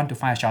who want to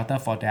find a shelter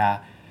for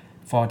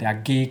their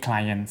gay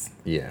clients.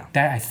 Yeah.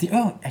 That I see,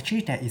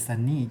 actually there is a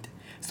need.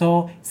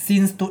 So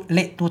since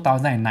late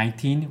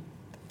 2019,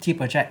 T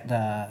Project,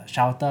 the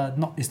shelter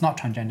is not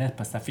transgender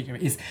specific.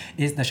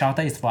 Is the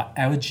shelter is for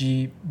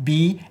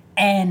LGB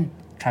and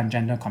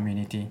transgender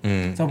community.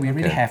 So we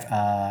really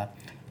have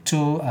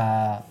two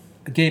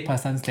gay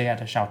persons stay at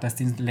the shelter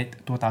since late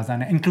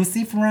 2000.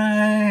 Inclusive,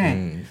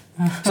 right?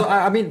 So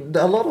I mean,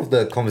 a lot of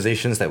the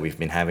conversations that we've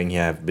been having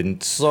here have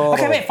been so.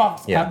 Okay, wait,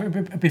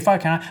 before I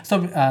can. So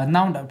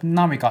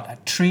now we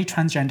got 3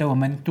 transgender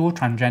women, 2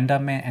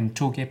 transgender men, and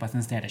 2 gay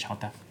persons stay at the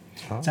shelter.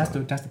 Just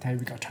to tell you,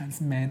 we got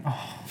trans men.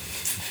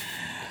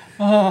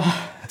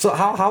 So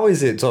how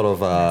is it sort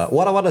of?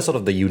 What are sort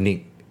of the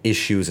unique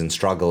issues and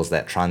struggles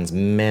that trans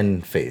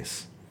men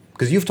face?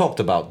 Because you've talked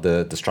about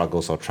the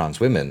struggles of trans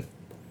women.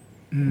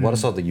 What are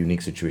sort of the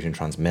unique situation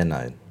trans men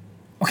are in?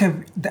 Okay,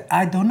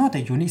 I don't know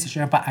the unique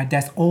situation, but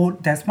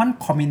there's one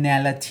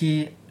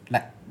commonality,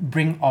 like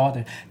bring all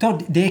the. So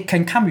they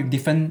can come with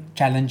different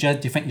challenges,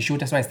 different issues.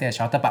 That's why I stay at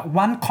shelter. But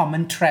one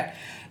common thread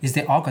is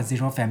they all got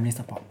zero family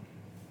support.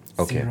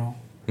 Okay. Zero.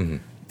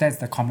 That's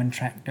the common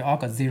thread. They all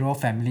got zero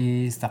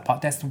family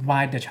support. That's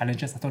why the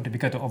challenges are so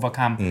difficult to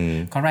overcome.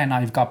 Correct. Now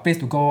you've got a place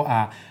to go.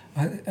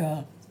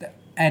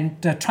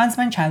 And the trans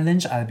men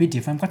challenge are a bit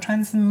different because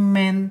trans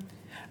men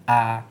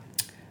are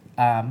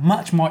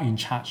much more in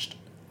charge.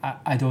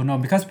 I don't know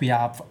because we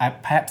are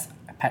perhaps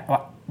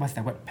what's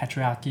the word,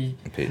 patriarchy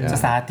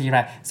society,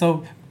 right?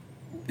 So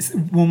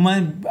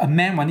a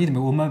man wanting to be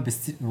a woman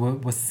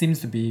seems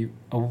to be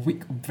a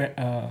weak,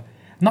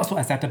 not so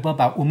acceptable.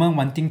 But woman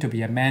wanting to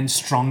be a man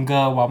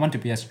stronger, want to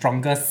be a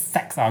stronger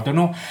sex. I don't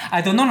know.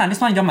 Now this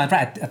one you might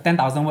write a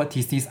 10,000 word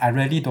thesis. I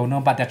really don't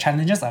know. But the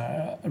challenges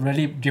are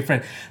really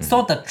different.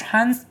 So the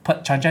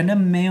transgender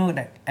male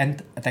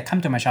that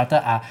come to my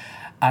shelter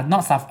are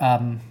not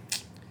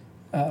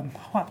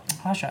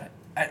how should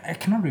I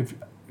cannot review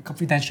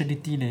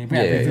confidentiality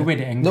review where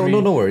they're angry.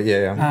 No worry.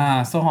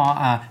 Yeah.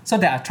 So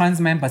there are trans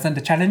men person.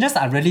 The challenges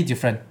are really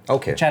different.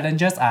 Okay.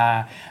 Challenges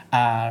are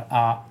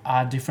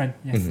different.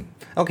 Yes.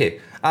 Okay.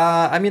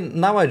 I mean,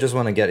 now I just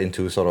want to get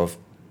into sort of,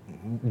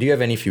 do you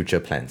have any future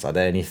plans? Are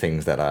there any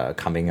things that are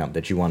coming up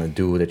that you want to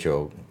do that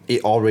you're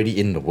already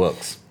in the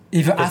works?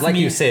 If you ask like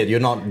me, you said, you're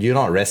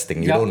not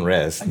resting. You don't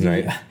rest,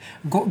 right?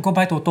 Go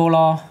buy Toto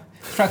lor.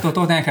 Strike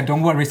Toto, then I can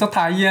don't worry. So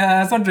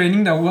tired, so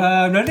draining the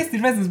work. Really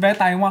serious is very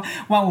tired. One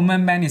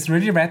woman band is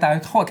really very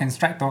tired. How I can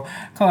strike Toto?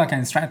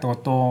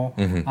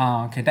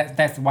 Okay,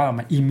 that's one of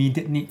my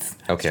immediate needs.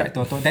 Okay. Strike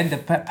Toto.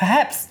 Then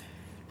perhaps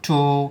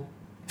to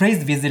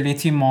raise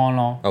visibility more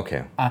lor.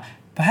 Okay.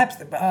 Perhaps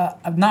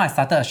now I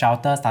started a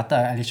shelter, started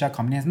an Alicia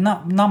community.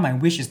 Now my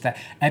wish is that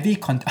every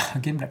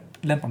again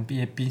learn from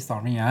PAP.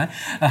 Sorry,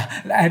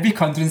 every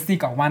constituency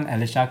got one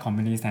Alicia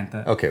community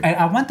center. Okay. And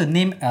I want to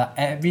name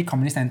every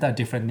community center a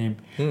different name.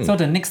 So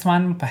the next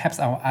one, perhaps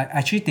I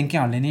actually thinking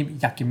of naming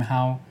Yakim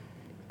Hao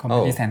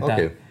Community Center.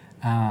 Okay.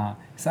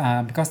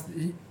 Because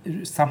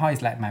somehow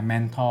it's like my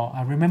mentor.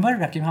 I remember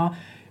Yakim Hao.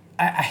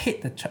 I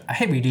hate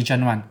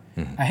religion one.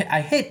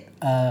 I hate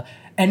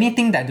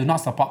anything that do not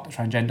support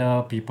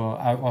transgender people,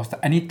 or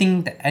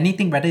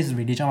anything whether it's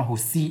religion or who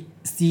see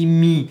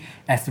me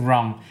as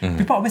wrong.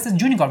 People always say,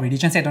 Junior got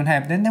religion, say I don't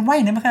have. Then why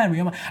you never find a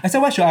religion? I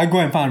said, why should I go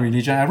and find a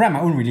religion? I write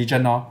my own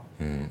religion, no?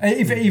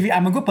 If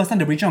I'm a good person,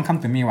 the religion will come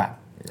to me, what?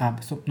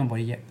 So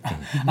nobody yet.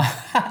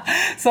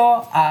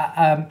 So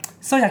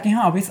Yakim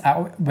Ha always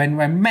when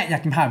I met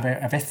Yakim Ha,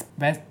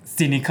 very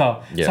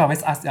cynical. Yeah. So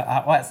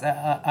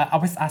I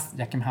always ask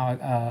Yakim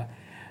Ha,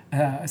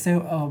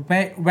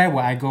 where will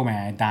I go when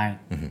I die?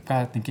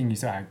 Because thinking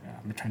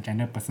I'm a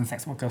transgender person,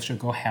 sex worker should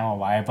go hell or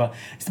whatever.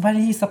 But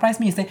he surprised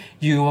me. He said,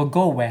 you will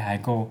go where I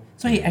go.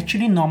 So he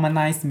actually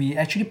normalized me,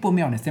 actually put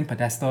me on the same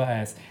pedestal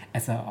as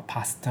a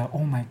pastor.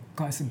 Oh my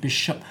God, as a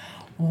bishop.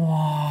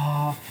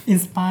 Wow,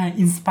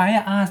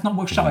 inspire us, not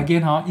workshop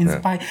again, huh?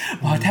 Inspire.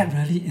 Wow, that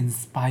really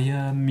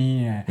inspired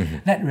me.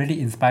 That really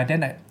inspired.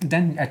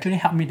 Then actually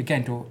helped me to get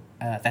into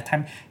that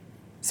time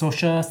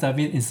social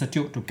service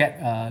institute to get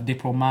a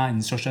diploma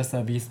in social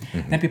service.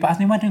 Then people ask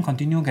me, why don't you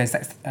continue guys?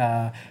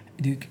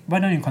 Why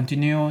don't you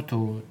continue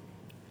to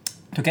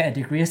get a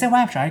degree? I said,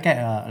 why should I get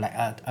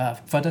a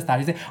further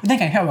studies? Then I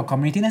can help your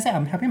community. And I said,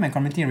 I'm helping my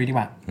community already.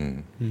 What?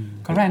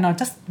 Correct now,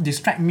 just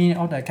distract me.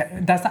 All the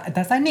does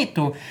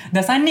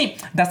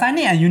I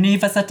need a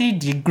university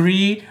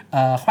degree,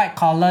 a white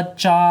collar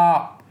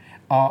job,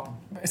 or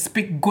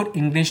speak good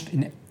English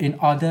in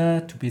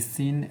order to be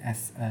seen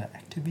as an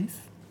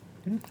activist?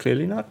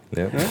 Clearly not.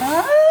 Yeah.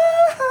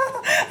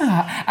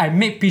 I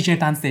made PJ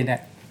Tan say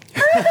that.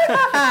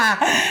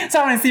 So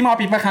I want to see more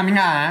people coming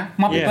out.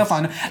 More people Yes.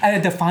 from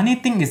the funny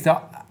thing is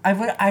that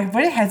I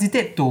very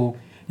hesitate to.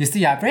 You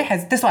see,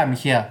 that's why I'm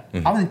here.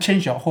 I want to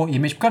change your whole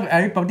image because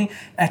everybody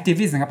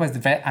activists in Singapore is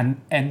very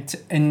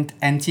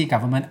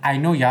anti-government. I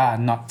know y'all are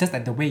not, just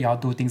like the way y'all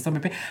do things. So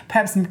maybe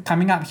perhaps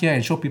coming up here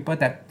and show people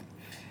that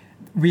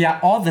we are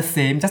all the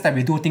same, just that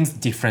we do things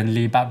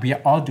differently, but we are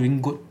all doing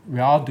good. We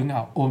are all doing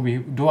our own. We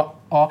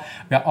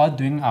are all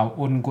doing our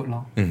own good,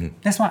 lor.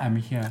 That's why I'm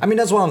here. I mean,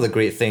 that's one of the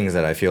great things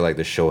that I feel like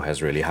the show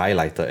has really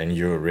highlighted and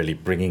you're really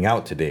bringing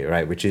out today,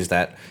 right? Which is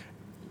that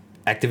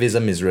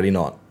activism is really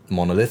not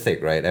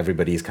monolithic, right?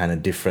 Everybody's kind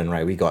of different,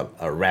 right? We got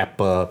a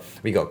rapper,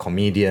 we got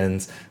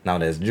comedians, now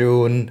there's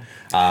June.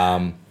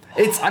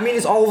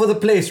 It's all over the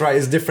place, right?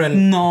 It's different.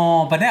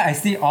 No, but then I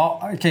see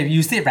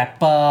you say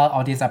rapper,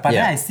 all this, but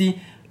then I see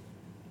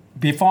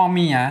before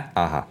me,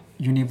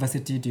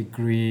 university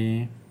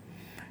degree,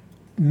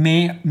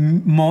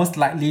 most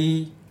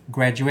likely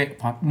graduate,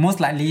 most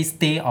likely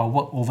stay or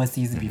work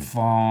overseas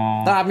before.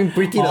 I mean,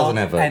 Preeti doesn't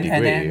have a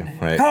degree,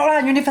 right?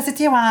 Correct,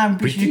 university one.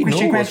 Preeti, no,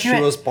 she but she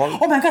was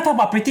graduate. Oh my God, talk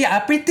about Preeti.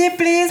 Preeti,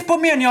 please put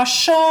me on your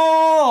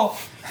show.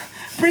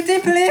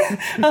 Preeti, please.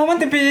 I want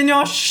to be in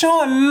your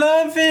show. I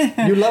love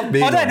it. You love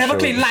being Although on I never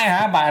shows. click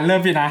like, but I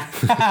love it.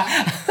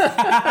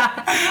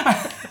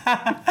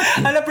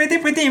 I love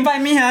Preeti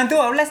invite me.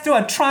 Let's do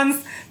a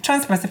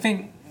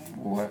trans-Pacific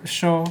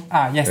show.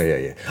 Yes.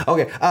 Yeah.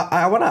 Okay,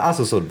 I want to ask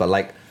also, but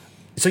like,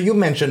 so you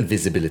mentioned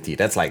visibility.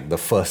 That's like the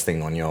first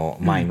thing on your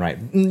mind, right?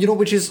 You know,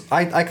 which is,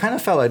 I kind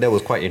of felt like that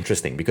was quite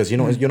interesting because, you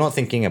know, you're not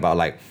thinking about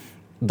like,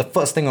 the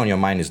first thing on your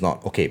mind is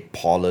not, okay,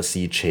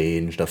 policy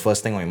change. The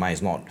first thing on your mind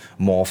is not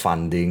more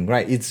funding,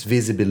 right? It's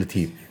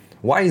visibility.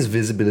 Why is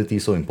visibility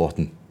so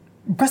important?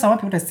 Because I want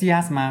people to see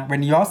us, ma.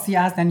 When you all see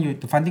us, then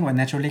the funding will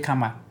naturally come,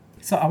 ma.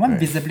 So I want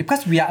visibility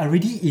because we are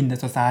already in the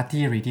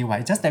society already,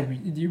 right? Just that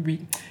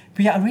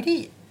we are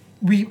already.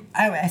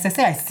 As I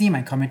say, I see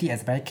my community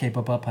as a very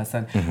capable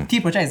person. T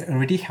Project is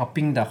already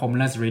helping the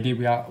homeless already.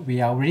 We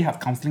already have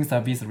counseling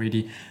service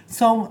already.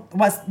 So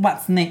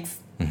what's next?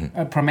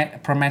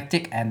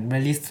 Pragmatic and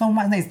really so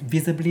much next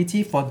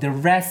visibility for the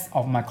rest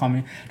of my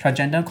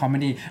transgender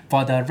community,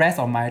 for the rest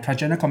of my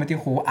transgender community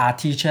who are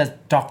teachers,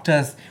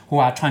 doctors, who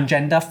are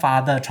transgender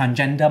father,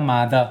 transgender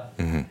mother.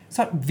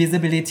 So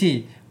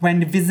visibility.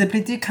 When the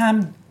visibility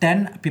comes,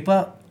 then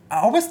people. I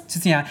always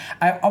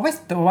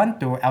don't want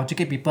to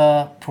educate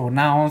people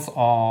pronounce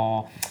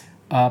or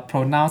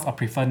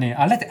prefer name.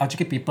 I like to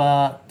educate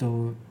people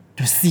to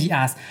see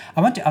us.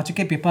 I want to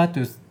educate people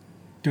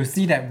to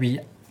see that we.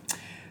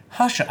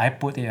 How should I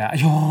put it?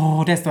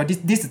 That's why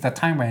this is the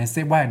time when I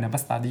say why I never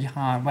study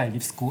hard, why I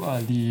leave school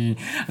early.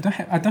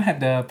 I don't have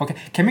the pocket.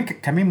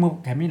 Can we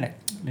move? Can we like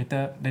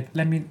later?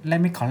 Let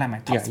me collect my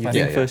thoughts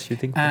first. You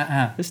think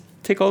first. Just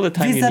take all the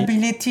time you need.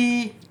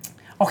 Visibility.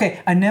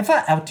 Okay, I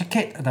never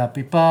educate the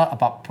people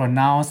about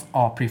pronounce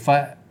or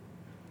prefer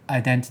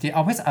identity. I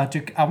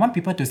want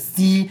people to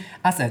see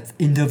us as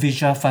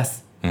individual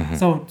first.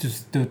 So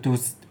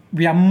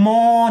we are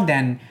more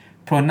than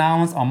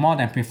pronounce or more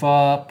than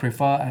prefer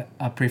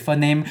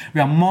name.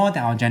 We are more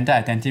than our gender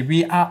identity.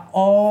 We are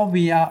all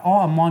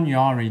among you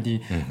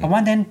already. I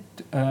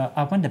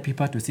want the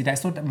people to see that.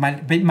 So my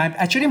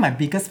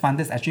biggest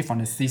funder is actually from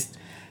the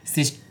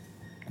cis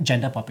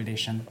gender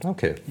population.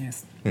 Okay.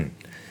 Yes.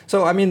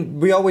 So, I mean,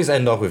 we always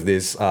end off with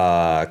this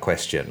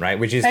question, right?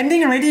 Which is...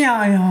 Ending already?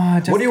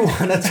 What do you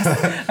want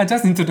to... I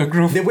just into the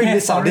groove. Did we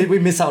miss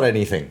out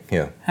anything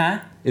here? Huh?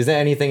 Is there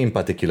anything in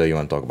particular you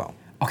want to talk about?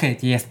 Okay,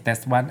 yes,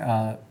 that's one.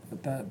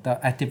 The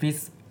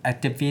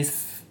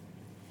activist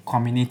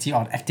community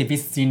or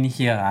activist scene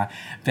here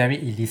very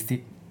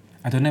illicit.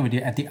 I don't know whether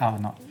you edit out or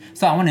not.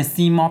 So I want to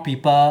see more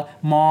people,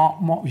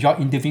 more you're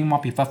interviewing more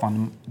people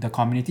from the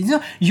community. You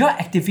know, your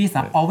activists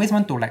always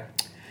want to like,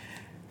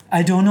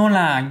 I don't know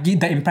lah.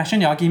 The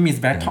impression you give me is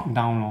very top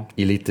down.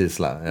 Elitist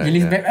lah.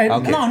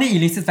 Not only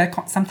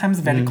elitist, sometimes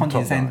very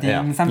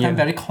condescending. Sometimes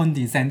very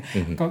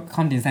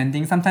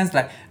condescending. Sometimes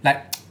like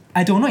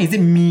I don't know. Is it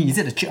me? Is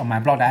it the chick on my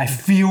blog that I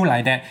feel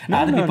like that?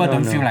 Other people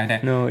don't feel like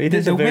that. No, it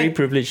is a very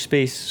privileged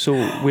space. So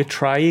we're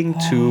trying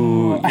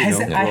to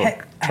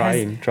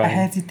trying. I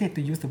hesitate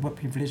to use the word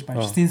privilege,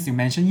 but since you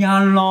mentioned,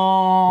 correct.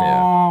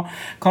 Now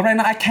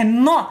I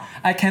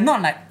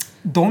cannot like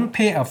don't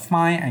pay a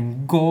fine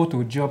and go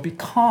to jail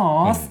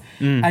because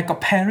I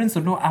got parents to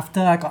look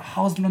after, I got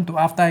house loan to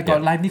after, I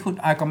got livelihood,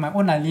 I got my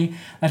own livelihood.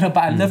 But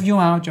I love you,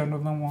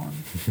 Jonathan Wong.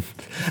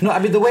 No, I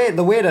mean the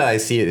way that I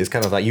see it is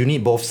kind of like you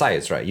need both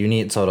sides, right? You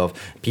need sort of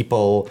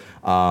people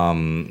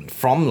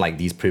from like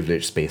these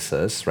privileged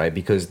spaces, right?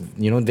 Because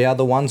they are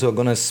the ones who are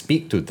gonna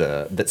speak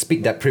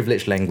that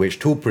privileged language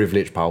to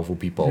privileged, powerful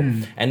people.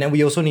 And then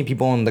we also need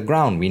people on the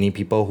ground. We need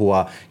people who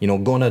are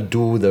gonna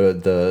do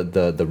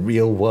the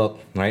real work,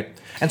 right?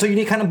 And so you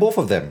need kind of both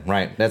of them,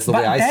 right? That's the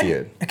way I see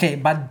it. Okay,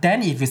 but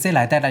then if you say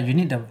like that, like you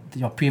need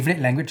your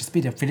privileged language to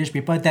speak to privileged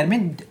people, that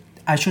means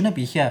I shouldn't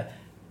be here.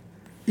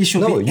 It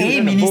should be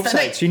a minister. Both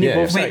sides. You need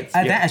both sides.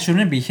 Then I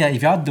shouldn't be here.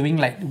 If you're doing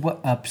like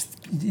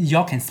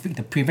y'all can speak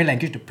the privileged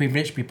language to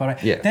privileged people,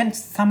 right? Yeah. Then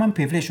someone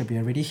privileged should be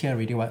already here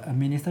already. What a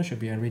minister should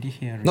be already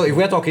here. Already. No, if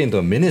we're talking to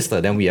a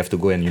minister, then we have to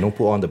go and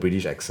put on the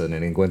British accent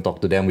and then go and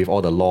talk to them with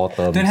all the law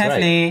terms. Don't have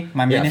right?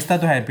 My minister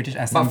don't have British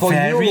accent. But for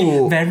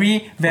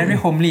very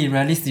homely,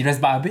 really serious,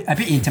 but a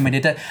bit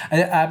intimidated.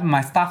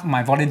 My staff,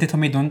 my volunteer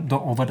told me don't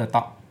over the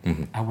top.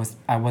 I was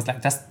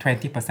like just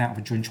 20%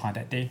 of Jun Chua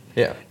that day.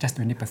 Yeah. Just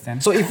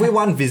 20%. So if we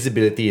want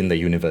visibility in the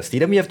university,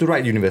 then we have to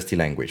write university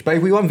language. But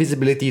if we want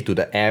visibility to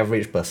the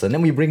average person,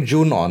 then we bring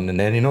June on and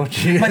then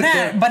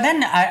But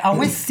then I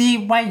always see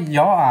why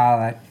y'all are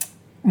like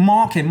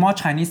more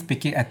Chinese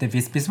speaking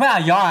activists. Because where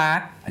are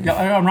y'all? You're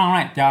around,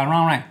 right? You're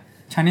around, right?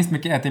 Chinese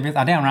speaking activists,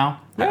 are they around?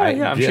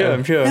 I'm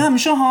sure. Yeah, I'm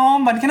sure,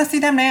 but you cannot see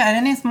them there. And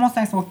then it's more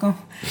sex worker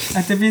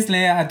activists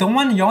there. I don't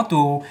want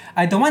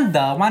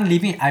the one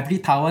living in Ivory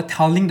Tower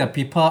telling the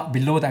people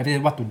below the Ivory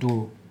what to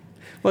do.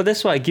 Well,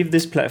 that's why I give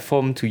this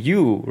platform to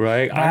you,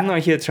 right? I'm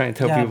not here trying to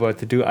tell people what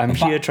to do. I'm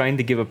here trying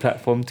to give a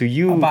platform to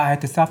you. But I had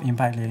to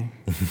self-invite leh.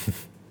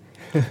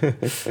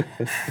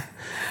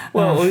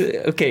 Well,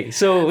 okay,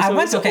 so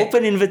it's an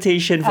open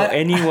invitation for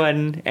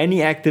anyone, any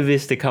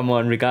activist to come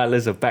on,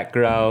 regardless of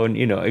background.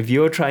 If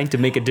you're trying to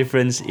make a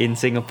difference in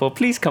Singapore,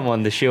 please come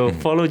on the show.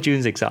 Follow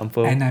June's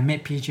example. And I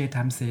made PJ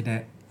Tam say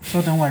that.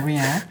 So don't worry,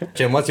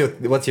 Jen, what's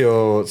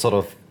your sort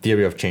of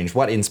theory of change?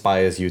 What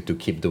inspires you to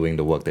keep doing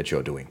the work that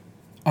you're doing?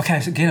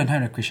 Okay, so again, I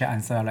don't have a cliche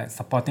answer, like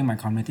supporting my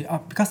community.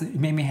 Because it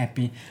made me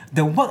happy.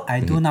 The work I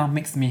do now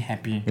makes me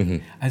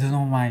happy. I don't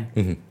know why.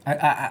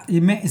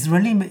 It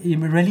really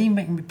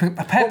make me.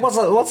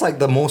 What's like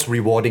the most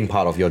rewarding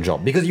part of your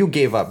job? Because you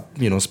gave up,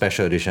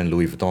 special edition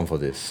Louis Vuitton for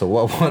this. So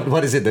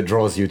what is it that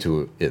draws you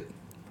to it?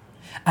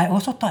 I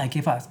also thought I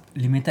gave up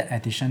limited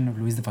edition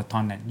Louis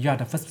Vuitton. And you are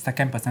the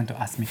second person to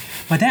ask me.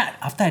 But then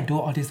after I do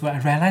all this work, I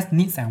realized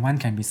needs and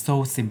wants can be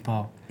so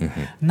simple.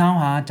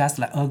 Now, just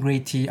like Earl Grey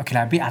tea, okay,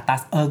 like a bit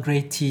atas Earl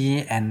Grey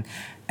tea and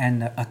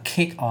a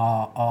cake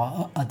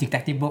or a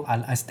detective book.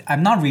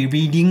 I'm not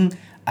rereading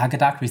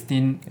Agatha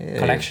Christie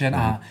collection.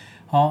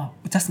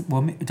 Just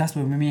will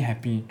make me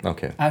happy.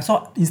 Okay.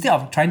 So instead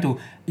of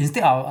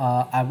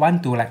I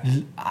want to like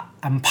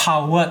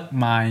empower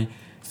my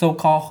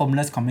so-called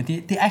homeless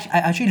community. I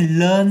actually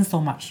learn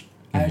so much.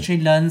 I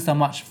actually learn so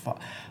much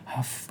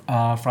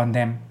from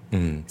them.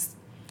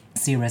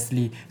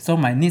 Seriously. So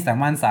my needs and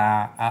wants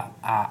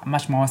are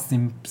much more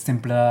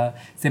simpler.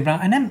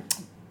 And then,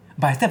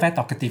 but I'm still very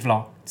talkative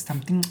lor.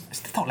 Something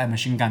still talk like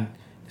machine gun.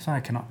 This one I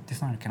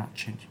cannot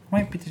change.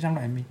 Why Peter Zhang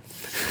look at me?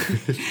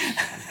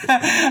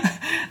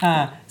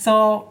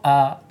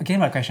 Again,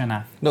 what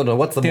question? No.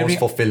 What's the most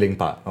fulfilling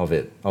part of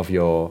it, of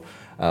your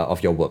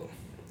work?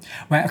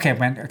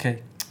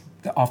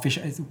 The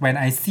official is when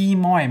I see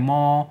more and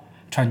more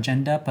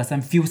transgender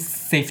person feel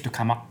safe to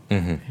come up,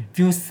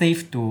 feel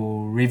safe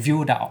to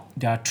reveal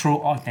their true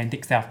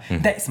authentic self.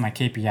 That's my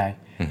KPI.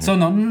 So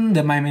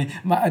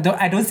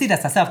I don't see the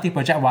success of the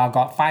project. Wow,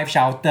 got 5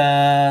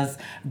 shelters,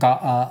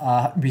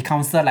 we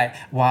counsel like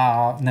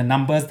the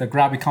numbers, the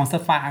graph, we counsel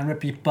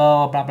 500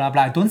 people, blah blah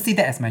blah. I don't see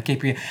that as my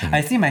KPI.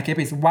 I see my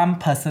KPI is one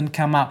person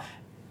come out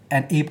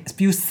and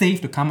feel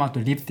safe to come out to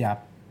live their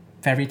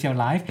fairy tale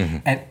life,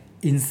 and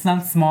in some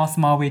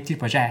small way, this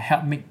project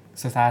help make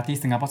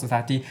Singapore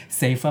society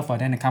safer for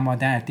them to come out.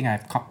 Then I think I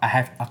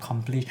have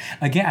accomplished.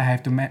 Again, I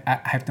have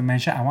to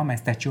mention I want my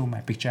statue,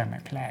 my picture, and my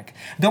plaque.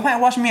 Don't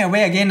wash me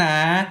away again,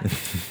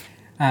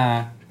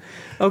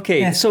 Okay,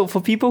 yes. So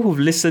for people who've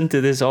listened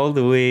to this all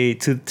the way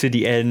to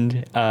the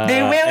end,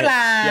 they will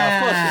lah.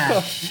 Yeah, of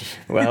course.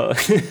 Well,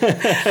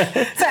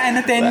 so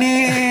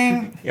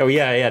entertaining. Oh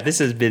yeah. This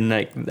has been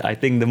like I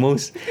think the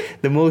most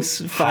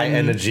fun, high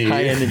energy.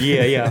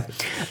 Yeah.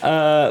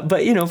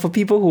 But for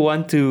people who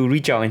want to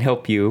reach out and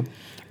help you,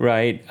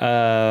 right?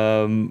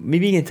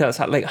 Maybe you can tell us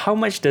how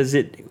much does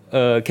it.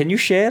 Can you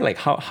share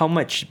how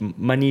much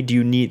money do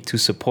you need to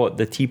support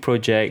the Tea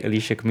Project,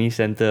 Alicia Community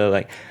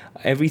Centre,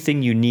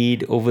 everything you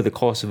need over the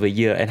course of a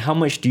year, and how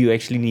much do you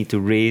actually need to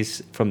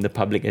raise from the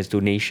public as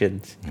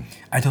donations?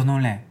 I don't know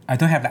I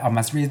don't have I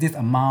must raise this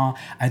amount.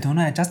 I don't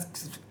know. I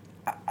just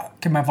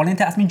my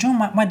volunteer asked me, John,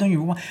 why don't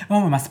you we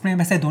must spray?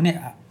 I said donate.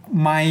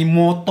 My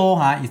motto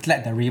is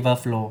let the river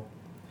flow.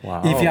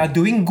 Wow. If you are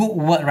doing good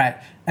work, right,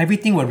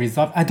 everything will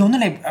resolve. I don't know,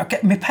 like, okay,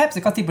 perhaps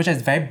because Tea Project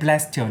is very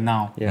blessed till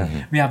now. Yeah.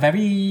 We are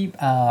very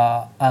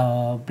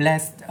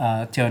blessed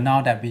till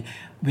now that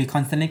we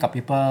constantly got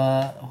people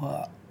who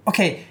are,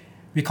 okay,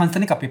 we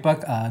constantly got people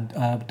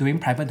doing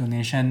private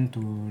donation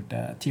to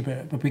the Tea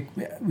Project. But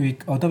we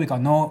although we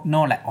got no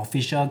like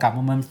official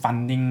government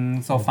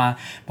funding so far,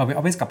 but we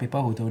always got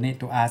people who donate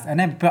to us. And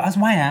then people ask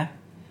why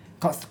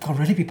got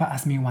really people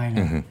ask me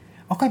why.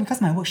 Okay, because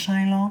my work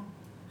shine lor.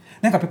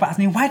 Then got people ask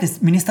me, why does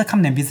minister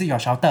come and visit your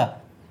shelter?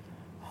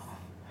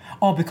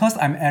 Oh, because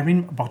I'm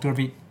Erin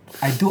Brocklery.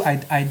 I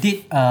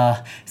did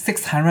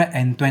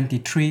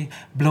 623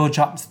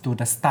 blowjobs to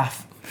the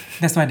staff.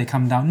 That's why they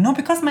come down. No,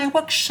 because my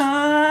work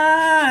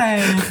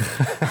shine.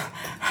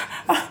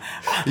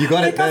 You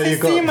got it. Because You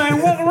you see got. my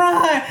work,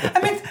 right? I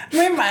mean,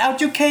 when my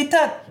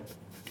educated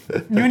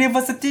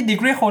university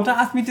degree holder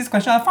asked me this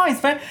question, I found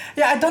it's very,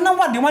 I don't know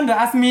what they want to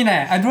ask me.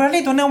 I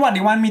really don't know what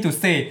they want me to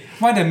say.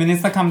 Why the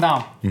minister come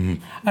down?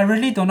 I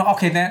really don't know.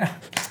 Okay, then.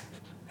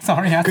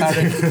 Sorry.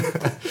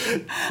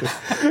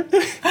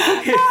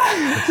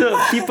 So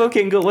people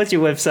can go, what's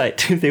your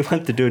website if they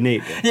want to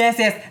donate? Yes.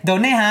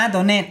 Donate.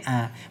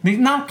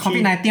 Now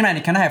COVID-19, right?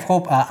 You cannot have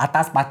whole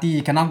atas party.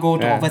 You cannot go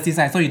to overseas,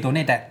 right? So you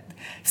donate that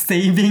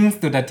savings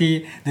to the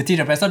tea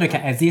so they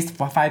can exist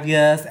for 5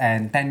 years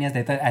and 10 years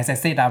later. As I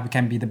said, we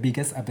can be the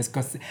biggest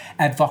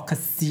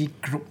advocacy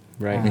group.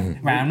 Right.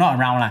 Well, I'm not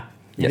around lah.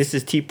 This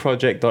is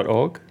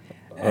teaproject.org.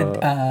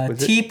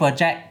 Tea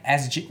Project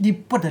SG. You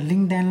put the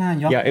link there lah.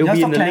 Yeah, it'll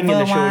be in the link in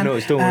the show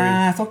notes, don't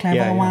worry. So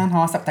clever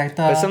one,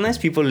 subtitle. But sometimes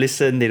people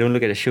listen, they don't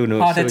look at the show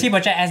notes. The Tea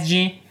Project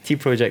SG.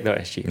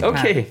 teaproject.sg.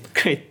 Okay,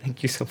 great.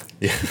 Thank you so much.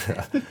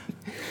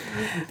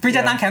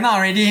 Peter Tan cannot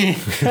already.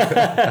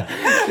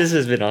 This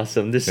has been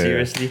awesome. This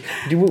seriously.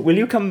 Will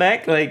you come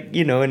back, like,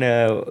 in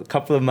a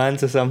couple of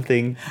months or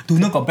something? Do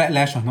not got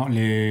backlash or not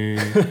leh.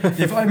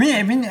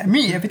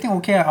 Me, everything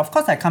okay. Of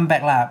course I come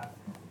back lah.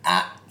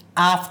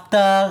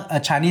 After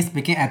a Chinese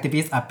speaking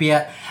activist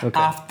appeared,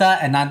 after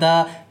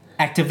another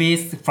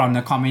activist from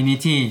the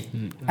community,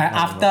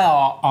 after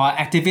or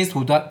activists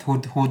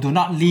who do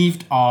not live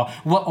or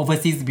work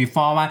overseas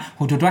before,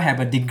 who do not have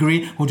a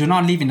degree, who do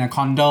not live in a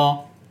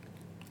condo.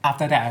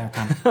 After that I will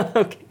come.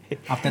 Okay.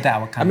 After that I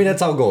will come. I mean,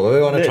 that's our goal.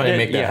 We want to try and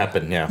make that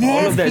happen. Yeah.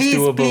 Yes, all of that's please,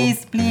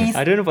 doable. Please.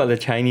 I don't know about the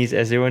Chinese.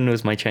 As everyone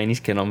knows, my Chinese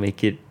cannot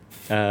make it.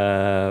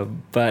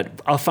 But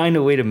I'll find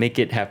a way to make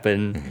it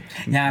happen.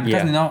 Yeah,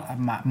 because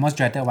my most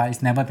dreaded one,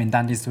 it's never been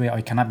done this way or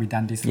it cannot be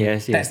done this way.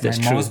 Yes, that's that's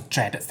my true. most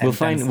dreaded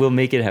sentence. We'll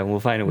make it happen. We'll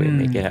find a way to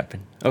make it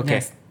happen. Okay.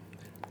 Yes.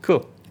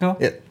 Cool. Go.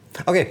 Yeah.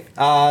 Okay.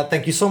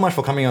 Thank you so much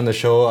for coming on the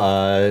show,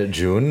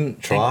 June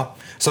Chua.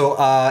 So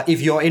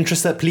if you're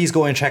interested, please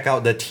go and check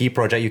out the Tea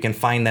Project. You can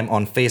find them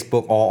on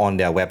Facebook or on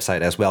their website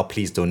as well.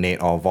 Please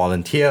donate or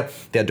volunteer.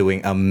 They're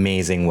doing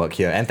amazing work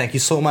here. And thank you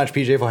so much,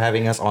 PJ, for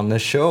having us on the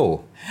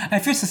show. I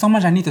feel so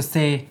much I need to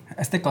say.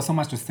 I still got so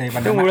much to say,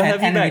 but Don't worry, we'll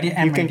have you back.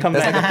 You can come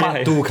There's back. like a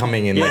part 2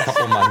 coming in like a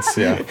couple months.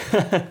 Yeah.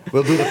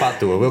 We'll do the part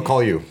 2. We'll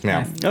call you.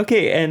 Yeah.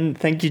 Okay, and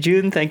thank you,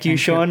 June. Thank you,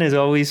 Sean, as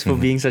always, for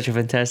being such a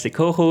fantastic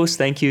co-host.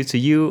 Thank you to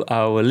you,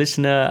 our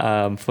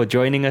listener, for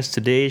joining us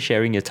today,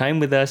 sharing your time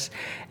with us.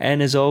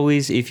 And as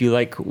always, if you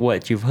like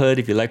what you've heard,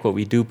 if you like what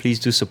we do, please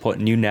do support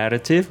New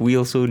Narrative. We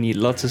also need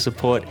lots of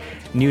support.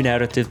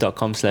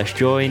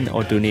 newnarrative.com/join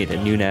or donate at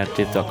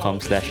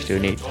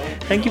newnarrative.com/donate.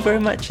 Thank you very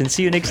much and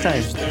see you next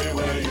time. Stay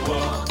where you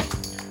are.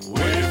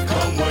 We've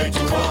come way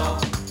too far.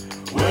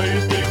 Where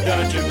you think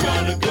that you're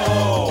gonna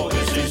go?